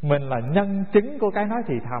 Mình là nhân chứng của cái nói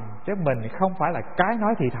thì thầm, chứ mình không phải là cái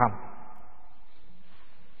nói thì thầm.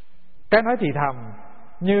 Cái nói thì thầm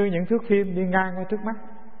như những thước phim đi ngang qua trước mắt,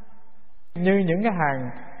 như những cái hàng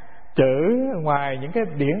chữ ngoài những cái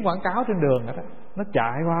biển quảng cáo trên đường đó, nó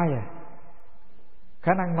chạy qua vậy.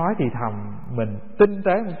 Khả năng nói thì thầm mình tinh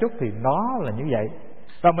tế một chút thì nó là như vậy.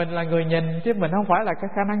 Và mình là người nhìn, chứ mình không phải là cái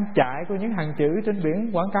khả năng chạy của những hàng chữ trên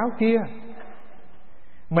biển quảng cáo kia.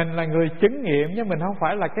 Mình là người chứng nghiệm, chứ mình không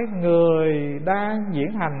phải là cái người đang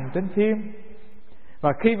diễn hành trên phim.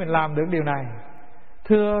 Và khi mình làm được điều này,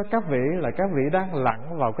 thưa các vị, là các vị đang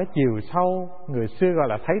lặn vào cái chiều sâu người xưa gọi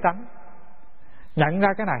là thấy tánh. Nhận ra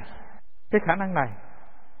cái này, cái khả năng này,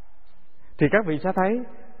 thì các vị sẽ thấy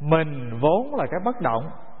mình vốn là cái bất động.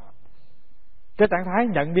 Cái trạng thái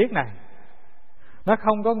nhận biết này, nó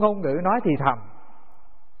không có ngôn ngữ nói thì thầm,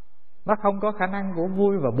 nó không có khả năng của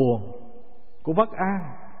vui và buồn, của bất an.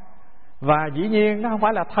 Và dĩ nhiên nó không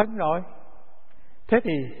phải là thân rồi. Thế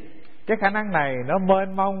thì cái khả năng này nó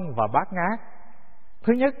mênh mông và bát ngát.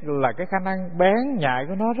 Thứ nhất là cái khả năng bén nhạy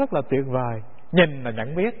của nó rất là tuyệt vời. Nhìn là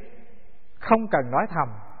nhận biết, không cần nói thầm.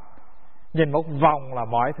 Nhìn một vòng là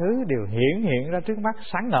mọi thứ đều hiển hiện ra trước mắt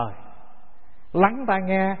sáng ngời. Lắng tai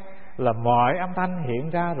nghe là mọi âm thanh hiện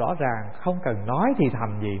ra rõ ràng, không cần nói thì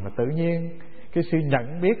thầm gì mà tự nhiên cái sự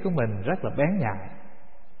nhận biết của mình rất là bén nhạy.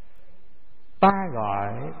 Ta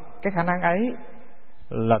gọi cái khả năng ấy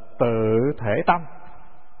là tự thể tâm,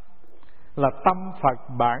 là tâm Phật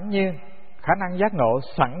bản nhiên, khả năng giác ngộ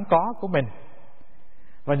sẵn có của mình.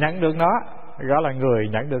 Và nhận được nó gọi là người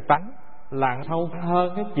nhận được tánh, lặn sâu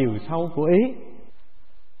hơn cái chiều sâu của ý.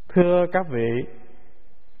 Thưa các vị,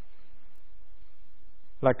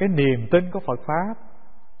 là cái niềm tin của Phật Pháp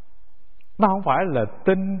nó không phải là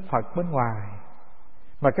tin Phật bên ngoài,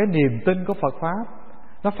 mà cái niềm tin của Phật Pháp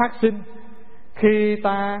nó phát sinh khi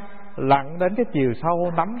ta lặn đến cái chiều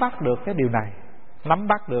sâu, nắm bắt được cái điều này, nắm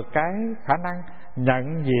bắt được cái khả năng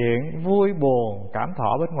nhận diện vui buồn cảm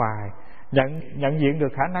thọ bên ngoài, nhận diện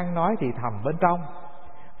được khả năng nói thì thầm bên trong,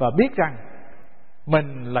 và biết rằng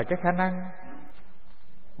mình là cái khả năng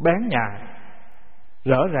bén nhạy,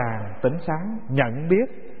 rõ ràng, tỉnh sáng, nhận biết,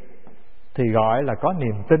 thì gọi là có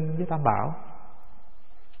niềm tin với Tam Bảo.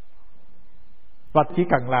 Và chỉ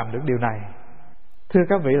cần làm được điều này, thưa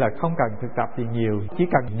các vị, là không cần thực tập gì nhiều, chỉ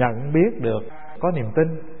cần nhận biết được, có niềm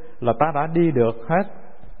tin là ta đã đi được hết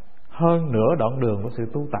hơn nửa đoạn đường của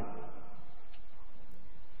sự tu tập.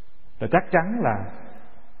 Và chắc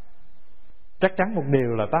chắn một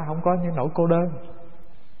điều là ta không có những nỗi cô đơn.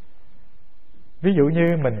 Ví dụ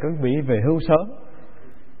như mình có bị về hưu sớm,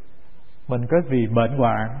 mình có vì bệnh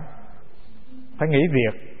hoạn phải nghỉ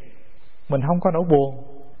việc, mình không có nỗi buồn,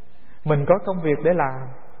 mình có công việc để làm.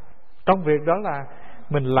 Công việc đó là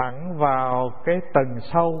mình lặn vào cái tầng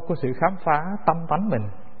sâu của sự khám phá tâm tánh mình.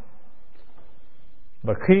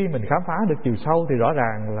 Và khi mình khám phá được chiều sâu thì rõ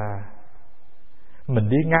ràng là mình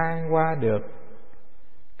đi ngang qua được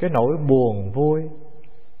cái nỗi buồn vui,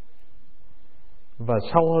 và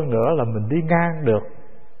sâu hơn nữa là mình đi ngang được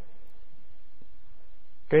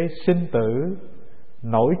cái sinh tử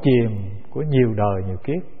nổi chìm của nhiều đời nhiều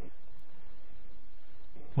kiếp.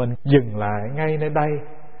 Mình dừng lại ngay nơi đây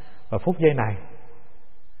và phút giây này.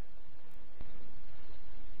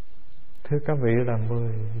 Thưa các vị, là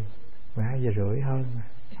 12 giờ rưỡi hơn,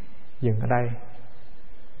 dừng ở đây.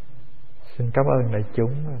 Xin cảm ơn đại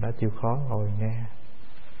chúng đã chịu khó ngồi nghe.